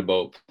excited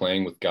about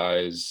playing with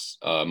guys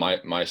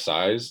my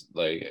size.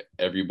 Like,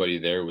 everybody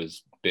there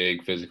was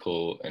big,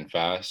 physical, and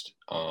fast.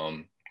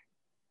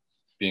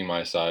 Being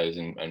my size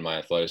and my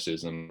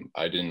athleticism,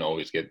 I didn't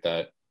always get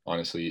that,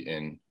 honestly,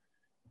 in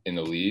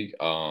the league.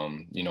 A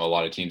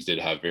lot of teams did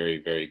have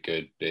very, very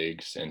good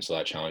bigs, and so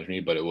that challenged me,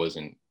 but it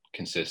wasn't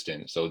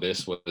consistent. So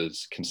this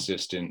was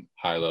consistent,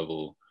 high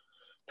level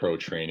pro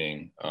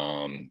training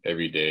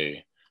every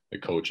day. The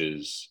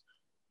coaches,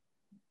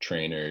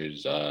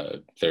 trainers,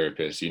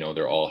 therapists,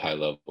 they're all high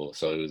level.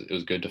 So it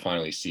was good to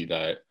finally see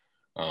that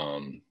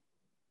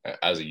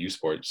as a U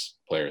Sports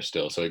player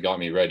still. So it got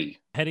me ready.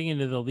 Heading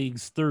into the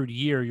league's third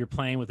year, you're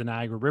playing with the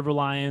Niagara River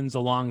Lions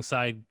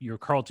alongside your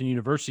Carleton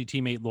University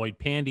teammate, Lloyd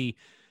Pandy,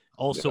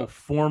 also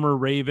former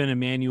Raven,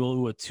 Emmanuel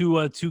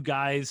Uatua, two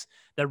guys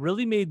that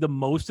really made the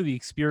most of the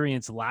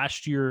experience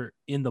last year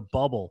in the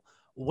bubble.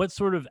 What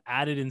sort of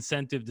added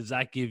incentive does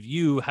that give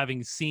you,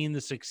 having seen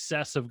the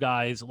success of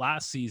guys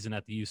last season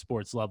at the U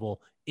Sports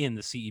level in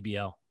the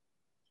CEBL?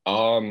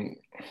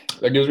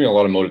 That gives me a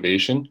lot of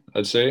motivation,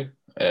 I'd say.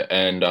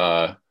 And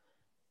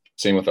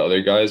same with the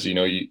other guys.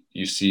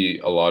 You see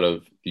a lot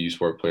of the U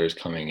Sport players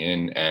coming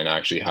in and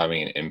actually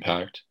having an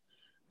impact.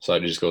 So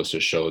that just goes to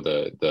show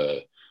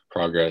the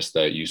progress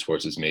that U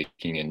Sports is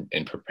making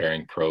in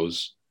preparing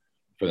pros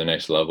for the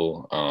next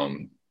level.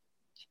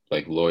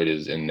 Like, Lloyd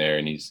is in there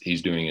and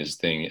he's doing his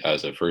thing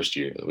as a first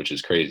year, which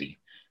is crazy.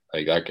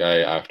 Like, that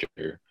guy,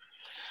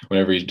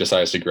 whenever he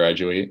decides to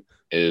graduate,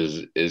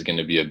 is going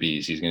to be a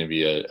beast. He's going to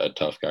be a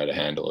tough guy to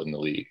handle in the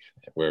league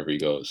wherever he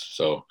goes.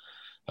 So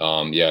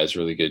it's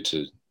really good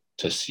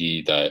to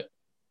see that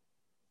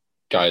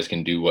guys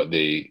can do what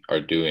they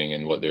are doing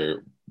and what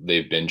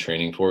they've been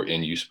training for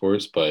in U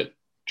Sports, but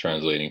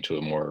translating to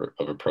a more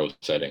of a pro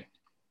setting.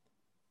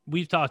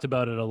 We've talked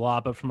about it a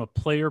lot, but from a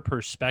player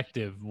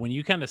perspective, when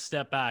you kind of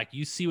step back,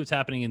 you see what's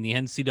happening in the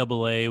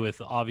NCAA with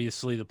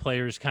obviously the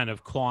players kind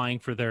of clawing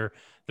for their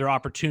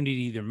opportunity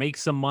to either make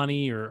some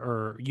money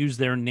or use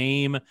their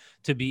name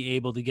to be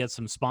able to get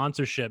some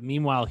sponsorship.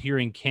 Meanwhile, here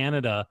in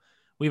Canada,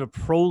 we have a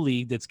pro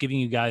league that's giving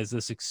you guys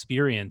this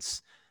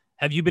experience.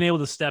 Have you been able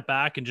to step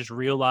back and just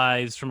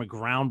realize from a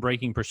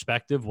groundbreaking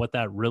perspective what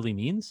that really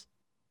means?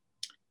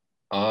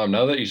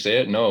 Now that you say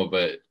it, no,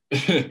 but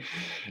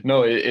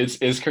no,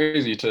 it's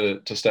crazy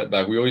to step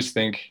back. We always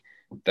think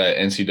that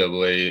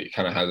NCAA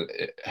kind of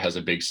has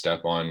a big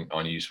step on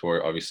U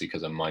Sport, obviously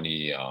because of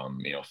money,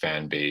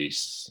 fan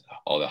base,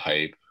 all the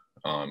hype,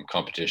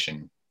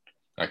 competition,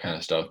 that kind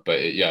of stuff. But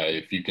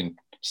if you can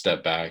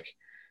step back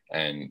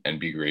and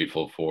be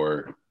grateful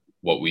for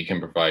what we can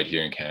provide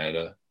here in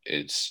Canada,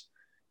 it's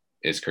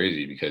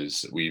crazy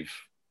because we've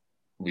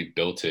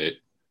built it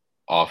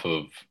off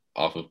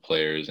of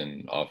players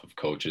and off of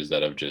coaches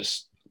that have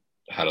just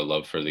had a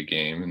love for the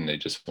game, and they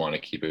just want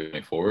to keep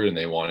it forward, and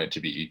they want it to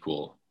be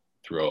equal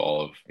throughout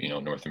all of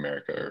North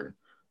America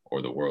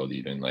or the world.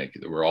 Even, like,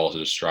 we're all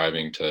just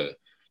striving to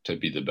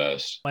be the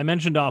best. I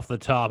mentioned off the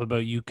top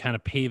about you kind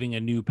of paving a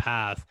new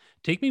path.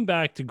 Take me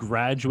back to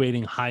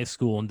graduating high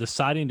school and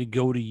deciding to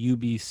go to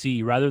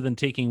UBC rather than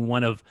taking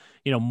one of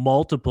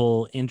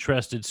multiple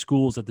interested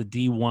schools at the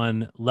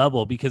D1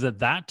 level, because at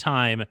that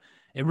time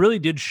it really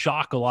did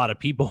shock a lot of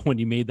people when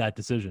you made that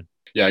decision.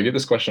 Yeah, I get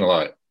this question a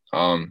lot.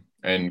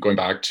 And going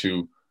back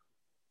to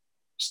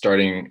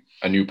starting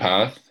a new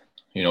path,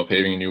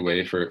 paving a new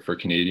way for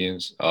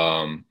Canadians, a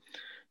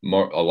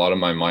lot of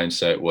my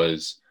mindset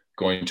was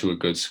going to a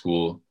good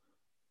school,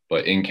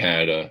 but in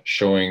Canada,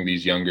 showing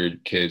these younger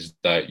kids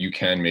that you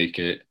can make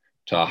it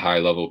to a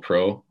high-level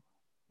pro,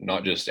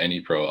 not just any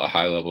pro, a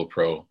high-level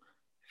pro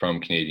from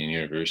Canadian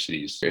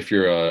universities. If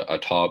you're a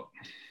top,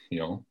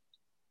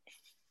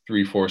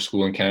 3-4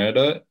 school in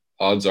Canada,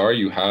 odds are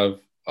you have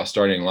a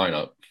starting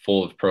lineup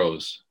full of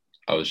pros.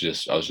 I was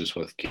just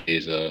with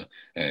Keza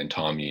and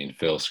Tommy and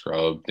Phil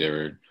Scrub. They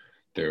were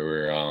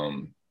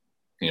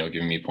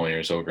giving me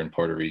pointers over in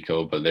Puerto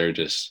Rico, but they're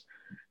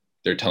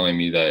telling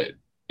me that,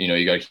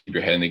 you got to keep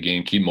your head in the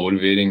game, keep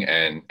motivating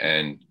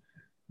and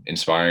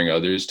inspiring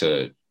others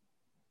to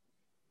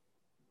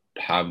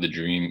have the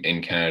dream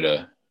in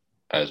Canada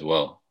as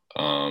well.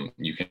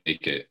 You can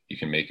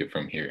make it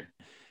from here.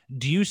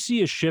 Do you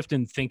see a shift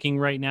in thinking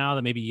right now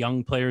that maybe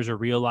young players are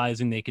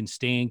realizing they can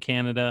stay in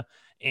Canada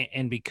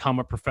and become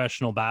a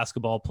professional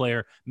basketball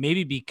player,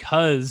 maybe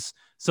because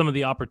some of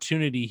the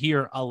opportunity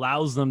here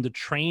allows them to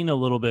train a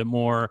little bit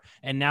more.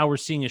 And now we're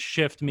seeing a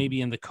shift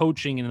maybe in the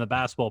coaching and in the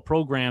basketball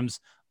programs,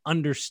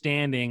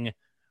 understanding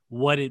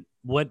what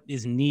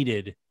is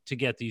needed to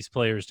get these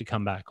players to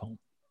come back home.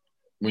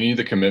 We need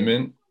the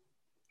commitment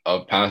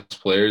of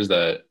past players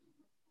that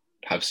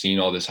have seen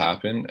all this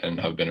happen and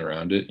have been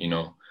around it,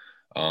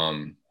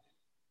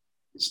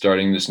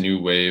 starting this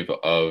new wave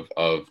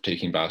of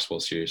taking basketball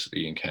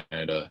seriously in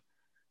Canada.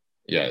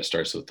 Yeah, it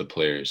starts with the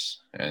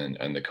players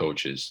and the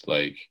coaches.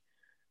 Like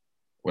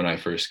when I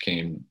first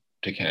came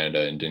to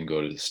Canada and didn't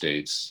go to the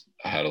States,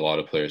 I had a lot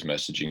of players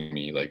messaging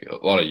me, like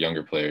a lot of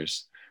younger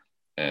players,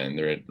 and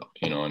they're,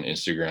 on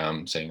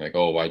Instagram saying like,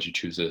 oh, why'd you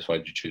choose this?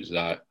 Why'd you choose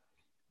that?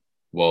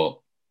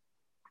 Well,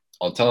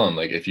 I'll tell them,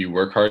 like, if you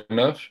work hard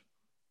enough,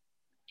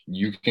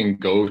 you can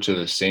go to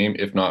the same,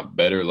 if not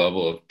better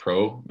level of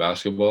pro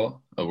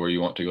basketball of where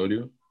you want to go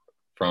to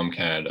from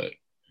Canada.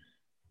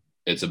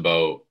 It's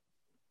about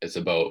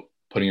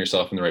putting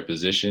yourself in the right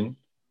position.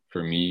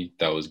 For me,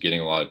 that was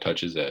getting a lot of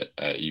touches at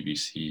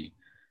UBC,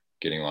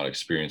 getting a lot of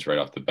experience right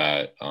off the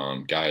bat.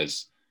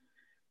 Guys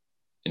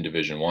in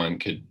Division I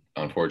could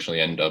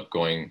unfortunately end up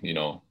going,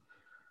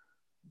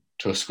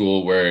 to a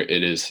school where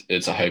it's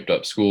a hyped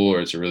up school or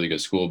it's a really good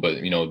school,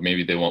 but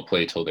maybe they won't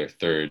play till their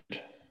third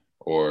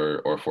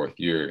or fourth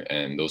year,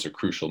 and those are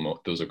crucial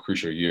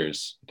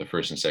years, the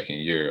first and second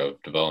year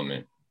of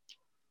development.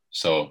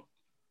 So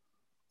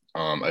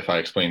if I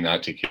explain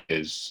that to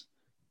kids,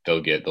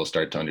 they'll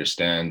start to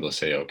understand. They'll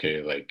say,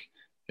 okay, like,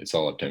 it's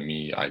all up to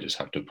me. I just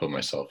have to put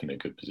myself in a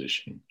good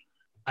position.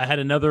 I had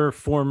another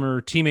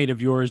former teammate of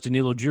yours,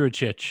 Danilo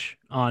Juricic,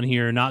 on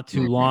here not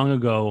too long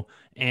ago,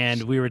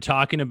 and we were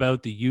talking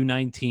about the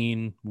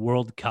U19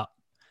 World Cup.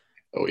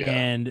 Oh, yeah.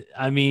 And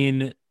I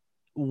mean,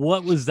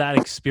 what was that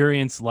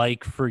experience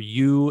like for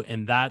you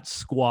and that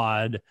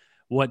squad?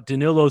 What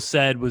Danilo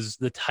said was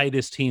the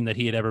tightest team that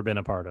he had ever been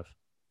a part of.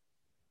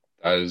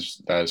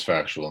 That is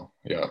factual.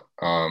 Yeah.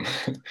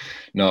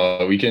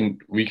 No, we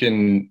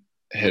can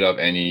hit up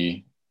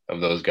any of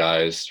those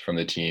guys from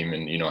the team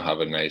and, have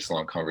a nice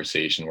long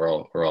conversation.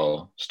 We're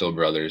all still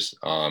brothers.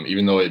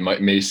 Even though it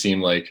may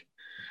seem like,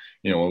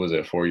 what was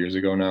it, 4 years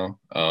ago now?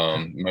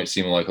 It might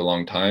seem like a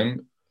long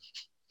time.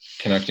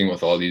 Connecting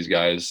with all these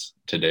guys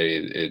today,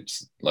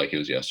 it's like it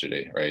was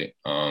yesterday, right?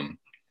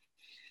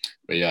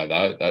 But yeah,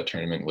 that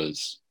tournament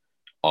was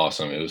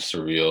awesome. It was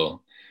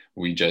surreal.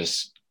 We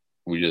just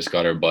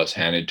got our butts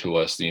handed to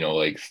us,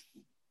 like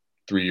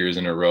 3 years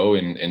in a row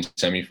in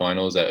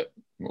semifinals at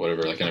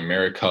whatever, like an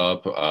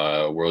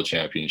Americup, World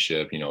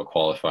Championship,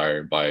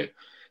 qualifier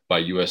by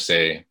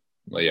USA.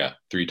 Well, yeah,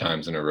 3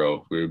 times in a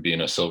row. We would be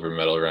in a silver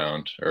medal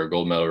round or a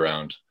gold medal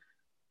round,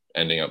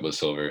 ending up with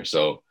silver.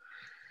 So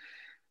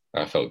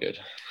that felt good.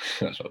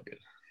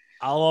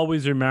 I'll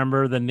always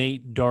remember the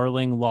Nate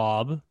Darling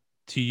lob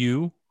to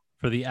you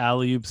for the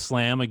alley-oop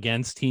slam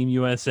against Team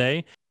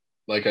USA.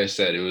 Like I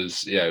said, it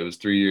was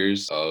 3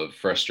 years of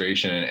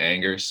frustration and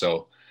anger.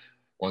 So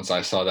once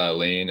I saw that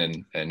lane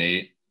and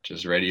Nate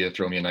just ready to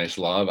throw me a nice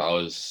lob, I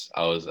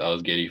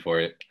was giddy for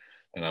it,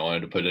 and I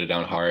wanted to put it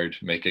down hard,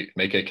 make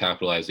a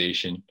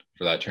capitalization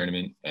for that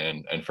tournament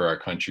and for our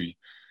country.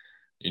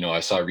 I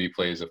saw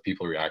replays of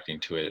people reacting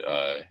to it,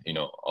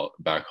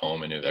 back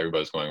home, and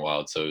everybody's going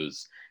wild. So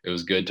it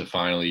was good to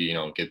finally,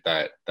 get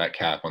that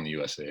cap on the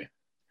USA.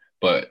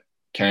 But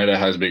Canada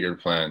has bigger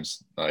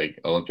plans. Like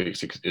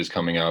Olympics is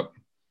coming up.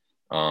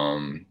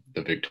 The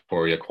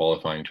Victoria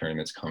qualifying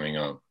tournament's coming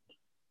up.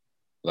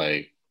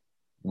 Like,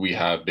 we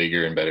have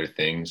bigger and better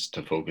things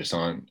to focus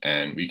on,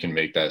 and we can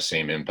make that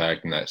same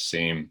impact and that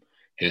same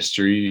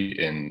history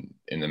in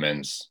the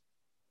men's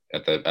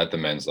at the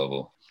men's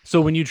level. So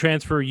when you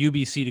transfer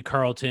UBC to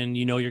Carleton,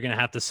 you're going to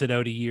have to sit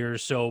out a year or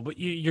so, but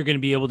you're going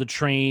to be able to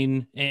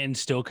train and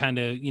still kind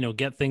of,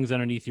 get things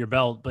underneath your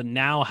belt. But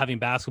now having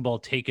basketball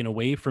taken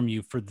away from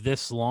you for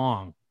this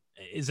long,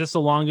 is this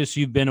the longest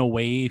you've been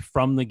away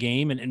from the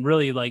game? And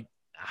really, like,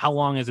 how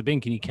long has it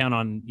been? Can you count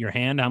on your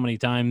hand how many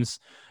times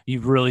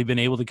you've really been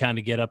able to kind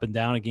of get up and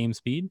down at game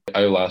speed?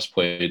 I last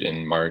played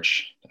in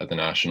March at the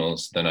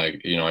Nationals. Then I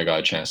got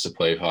a chance to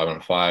play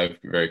 5-on-5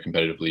 very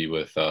competitively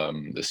with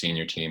the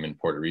senior team in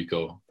Puerto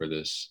Rico for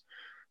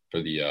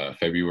the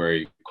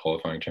February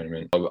qualifying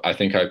tournament. I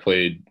think I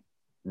played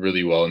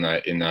really well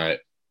in that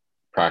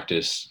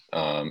practice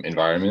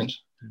environment.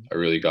 I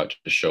really got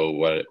to show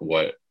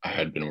what I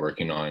had been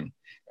working on,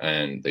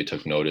 and they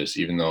took notice.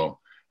 Even though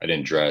I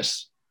didn't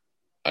dress,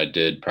 I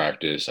did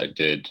practice, I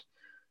did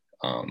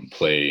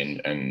play,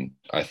 and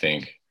I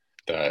think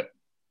that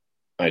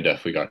I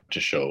definitely got to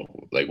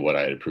show like what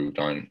I had improved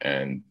on,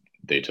 and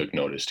they took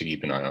notice to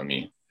keep an eye on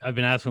me. I've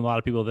been asking a lot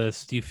of people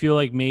this. Do you feel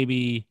like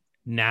maybe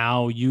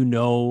now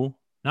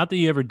not that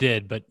you ever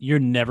did, but you're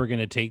never going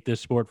to take this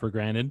sport for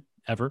granted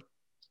ever?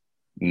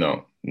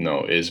 No,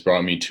 it's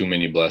brought me too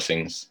many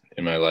blessings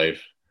in my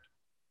life,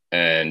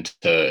 and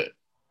to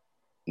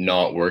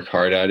not work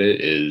hard at it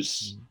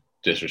is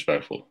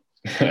disrespectful.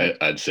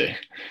 I'd say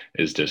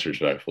is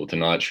disrespectful to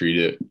not treat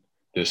it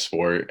this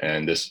sport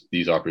and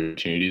these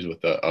opportunities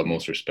with the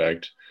utmost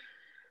respect.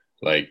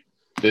 Like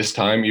this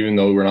time, even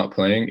though we're not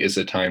playing, it's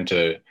a time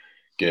to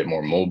get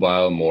more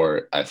mobile,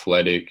 more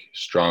athletic,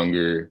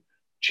 stronger,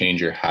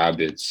 change your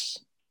habits.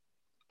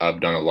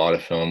 I've done a lot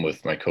of film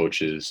with my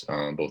coaches,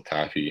 both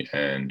Taffy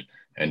and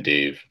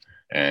Dave,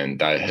 and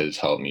that has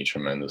helped me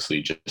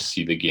tremendously just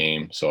see the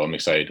game. So I'm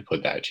excited to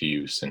put that to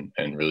use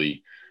and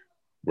really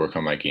work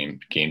on my game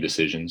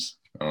decisions.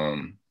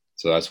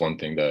 So that's one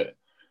thing that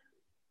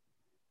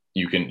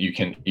you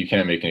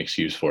can't make an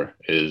excuse for,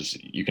 is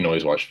you can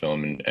always watch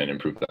film and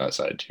improve that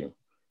side too.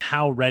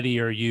 How ready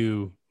are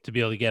you to be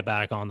able to get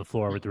back on the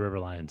floor with the River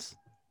Lions?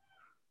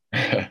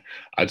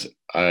 I'd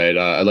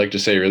like to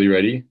say really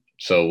ready.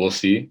 So we'll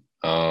see.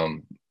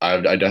 I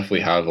definitely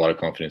have a lot of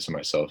confidence in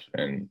myself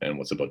and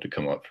what's about to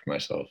come up for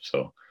myself.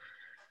 So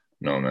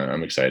no, man,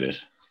 I'm excited.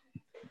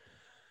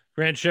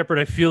 Grant Shephard,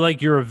 I feel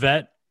like you're a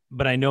vet,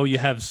 but I know you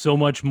have so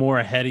much more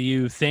ahead of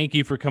you. Thank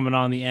you for coming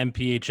on the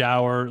MPH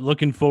Hour.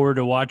 Looking forward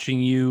to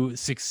watching you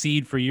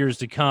succeed for years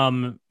to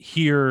come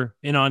here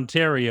in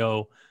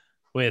Ontario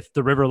with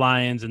the River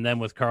Lions and then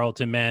with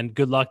Carleton. Man,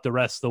 good luck the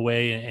rest of the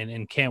way,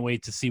 and can't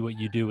wait to see what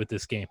you do with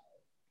this game.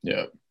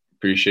 Yeah,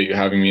 appreciate you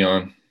having me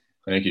on.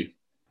 Thank you.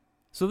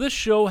 So this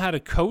show had a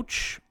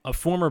coach, a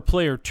former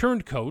player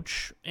turned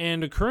coach,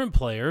 and a current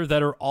player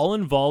that are all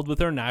involved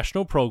with our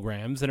national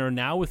programs and are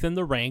now within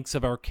the ranks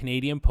of our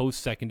Canadian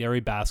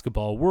post-secondary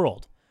basketball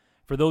world.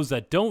 For those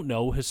that don't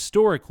know,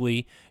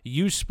 historically,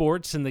 U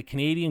Sports and the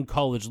Canadian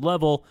college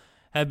level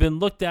have been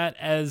looked at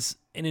as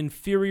an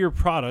inferior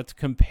product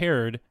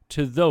compared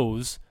to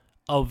those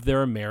of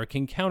their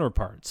American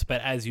counterparts.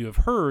 But as you have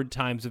heard,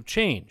 times have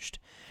changed.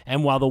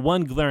 And while the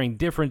one glaring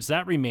difference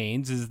that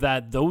remains is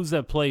that those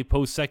that play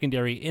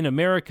post-secondary in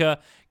America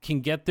can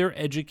get their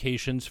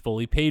educations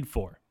fully paid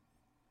for.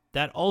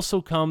 That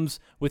also comes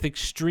with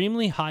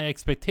extremely high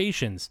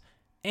expectations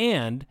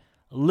and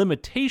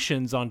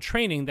limitations on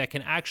training that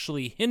can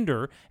actually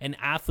hinder an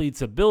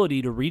athlete's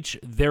ability to reach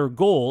their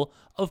goal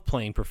of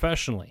playing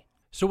professionally.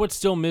 So what's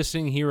still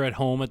missing here at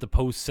home at the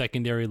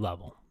post-secondary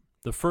level?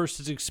 The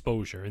first is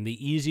exposure, and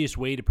the easiest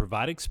way to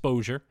provide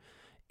exposure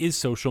is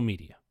social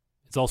media.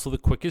 It's also the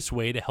quickest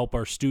way to help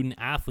our student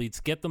athletes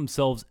get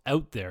themselves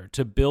out there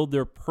to build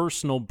their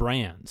personal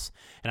brands.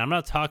 And I'm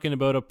not talking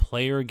about a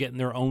player getting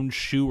their own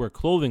shoe or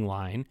clothing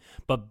line,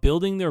 but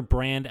building their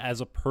brand as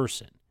a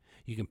person.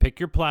 You can pick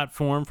your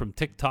platform from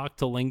TikTok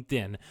to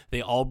LinkedIn.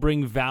 They all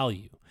bring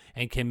value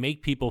and can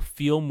make people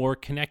feel more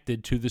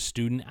connected to the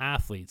student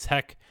athletes.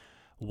 Heck,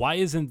 why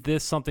isn't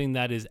this something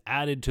that is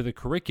added to the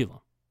curriculum?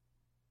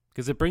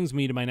 Because it brings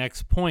me to my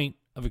next point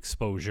of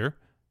exposure,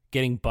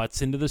 getting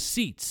butts into the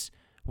seats,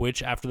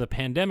 which after the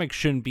pandemic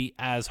shouldn't be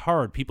as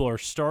hard. People are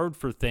starved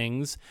for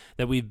things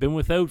that we've been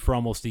without for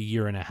almost a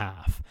year and a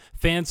half.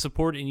 Fan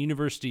support in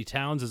university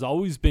towns has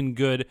always been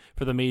good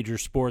for the major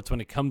sports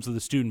when it comes to the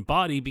student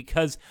body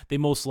because they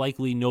most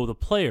likely know the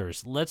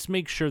players. Let's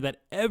make sure that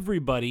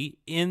everybody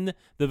in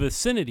the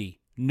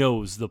vicinity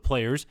knows the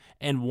players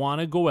and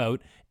want to go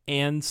out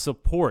and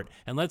support.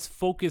 And let's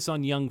focus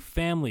on young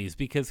families,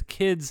 because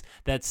kids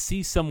that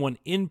see someone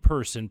in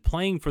person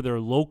playing for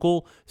their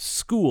local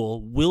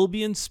school will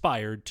be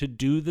inspired to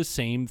do the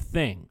same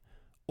thing.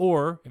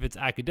 Or if it's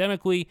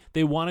academically,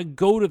 they want to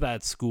go to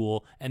that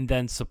school and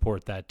then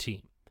support that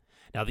team.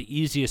 Now, the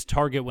easiest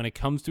target when it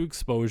comes to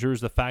exposure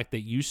is the fact that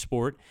U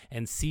Sport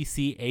and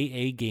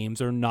CCAA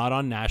games are not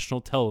on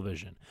national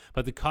television,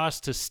 but the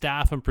cost to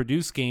staff and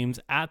produce games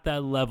at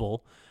that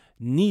level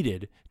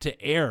needed to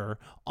air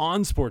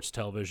on sports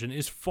television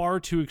is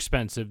far too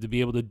expensive to be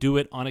able to do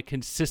it on a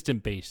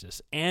consistent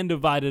basis and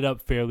divide it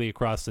up fairly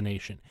across the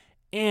nation.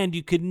 And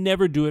you could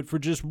never do it for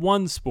just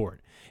one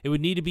sport. It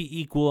would need to be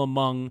equal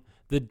among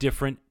the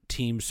different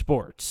team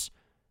sports.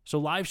 So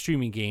live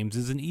streaming games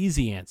is an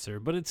easy answer,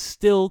 but it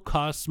still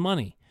costs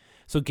money.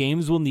 So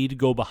games will need to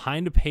go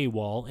behind a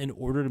paywall in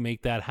order to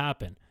make that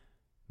happen.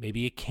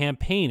 Maybe a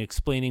campaign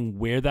explaining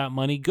where that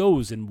money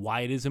goes and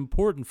why it is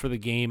important for the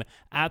game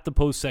at the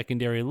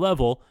post-secondary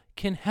level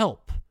can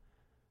help.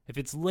 If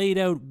it's laid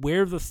out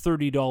where the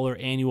 $30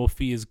 annual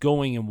fee is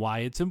going and why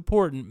it's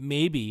important,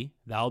 maybe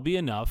that'll be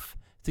enough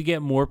to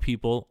get more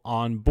people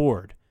on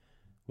board.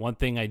 One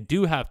thing I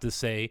do have to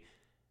say,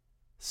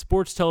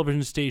 sports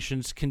television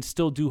stations can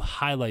still do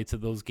highlights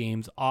of those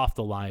games off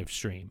the live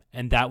stream,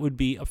 and that would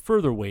be a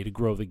further way to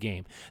grow the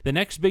game. The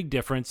next big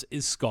difference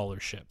is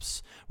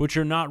scholarships, which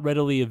are not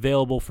readily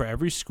available for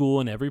every school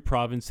in every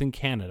province in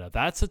Canada.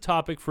 That's a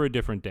topic for a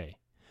different day.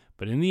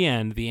 But in the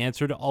end, the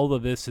answer to all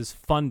of this is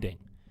funding.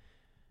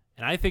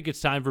 And I think it's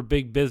time for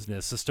big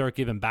business to start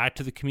giving back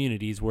to the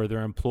communities where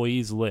their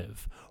employees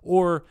live,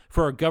 or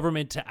for our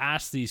government to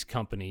ask these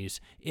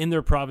companies in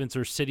their province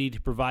or city to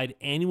provide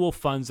annual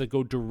funds that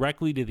go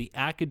directly to the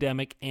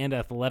academic and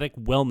athletic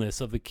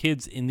wellness of the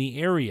kids in the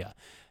area.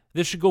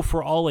 This should go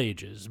for all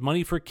ages.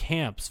 Money for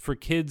camps, for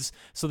kids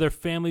so their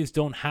families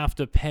don't have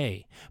to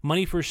pay.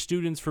 Money for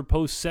students for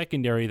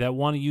post-secondary that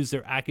want to use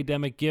their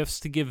academic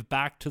gifts to give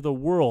back to the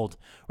world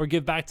or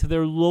give back to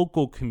their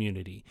local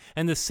community.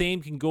 And the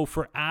same can go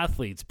for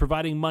athletes,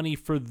 providing money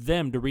for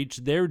them to reach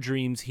their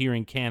dreams here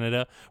in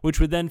Canada, which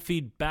would then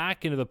feed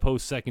back into the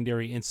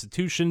post-secondary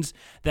institutions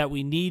that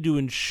we need to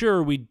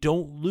ensure we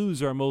don't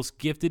lose our most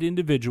gifted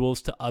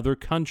individuals to other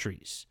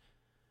countries.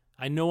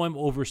 I know I'm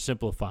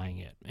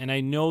oversimplifying it, and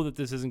I know that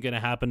this isn't going to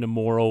happen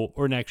tomorrow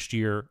or next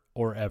year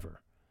or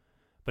ever.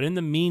 But in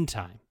the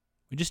meantime,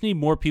 we just need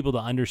more people to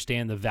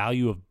understand the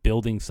value of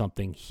building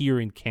something here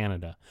in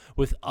Canada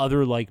with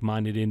other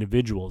like-minded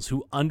individuals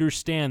who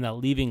understand that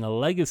leaving a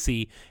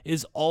legacy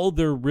is all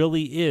there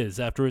really is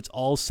after it's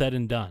all said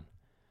and done.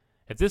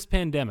 If this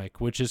pandemic,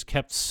 which has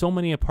kept so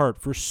many apart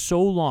for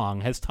so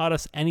long, has taught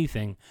us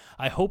anything,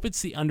 I hope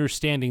it's the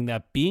understanding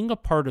that being a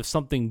part of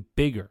something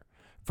bigger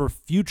for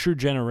future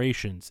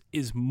generations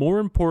is more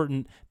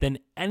important than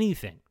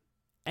anything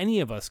any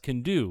of us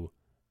can do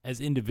as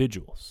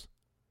individuals.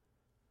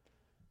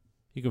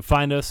 You can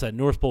find us at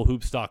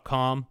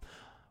northpolehoops.com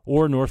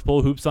or North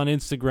Pole Hoops on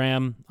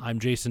Instagram. I'm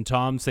Jason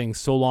Thom saying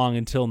so long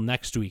until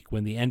next week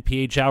when the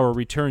NPH Hour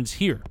returns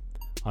here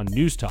on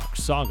News Talk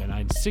Saga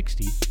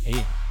 960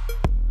 AM.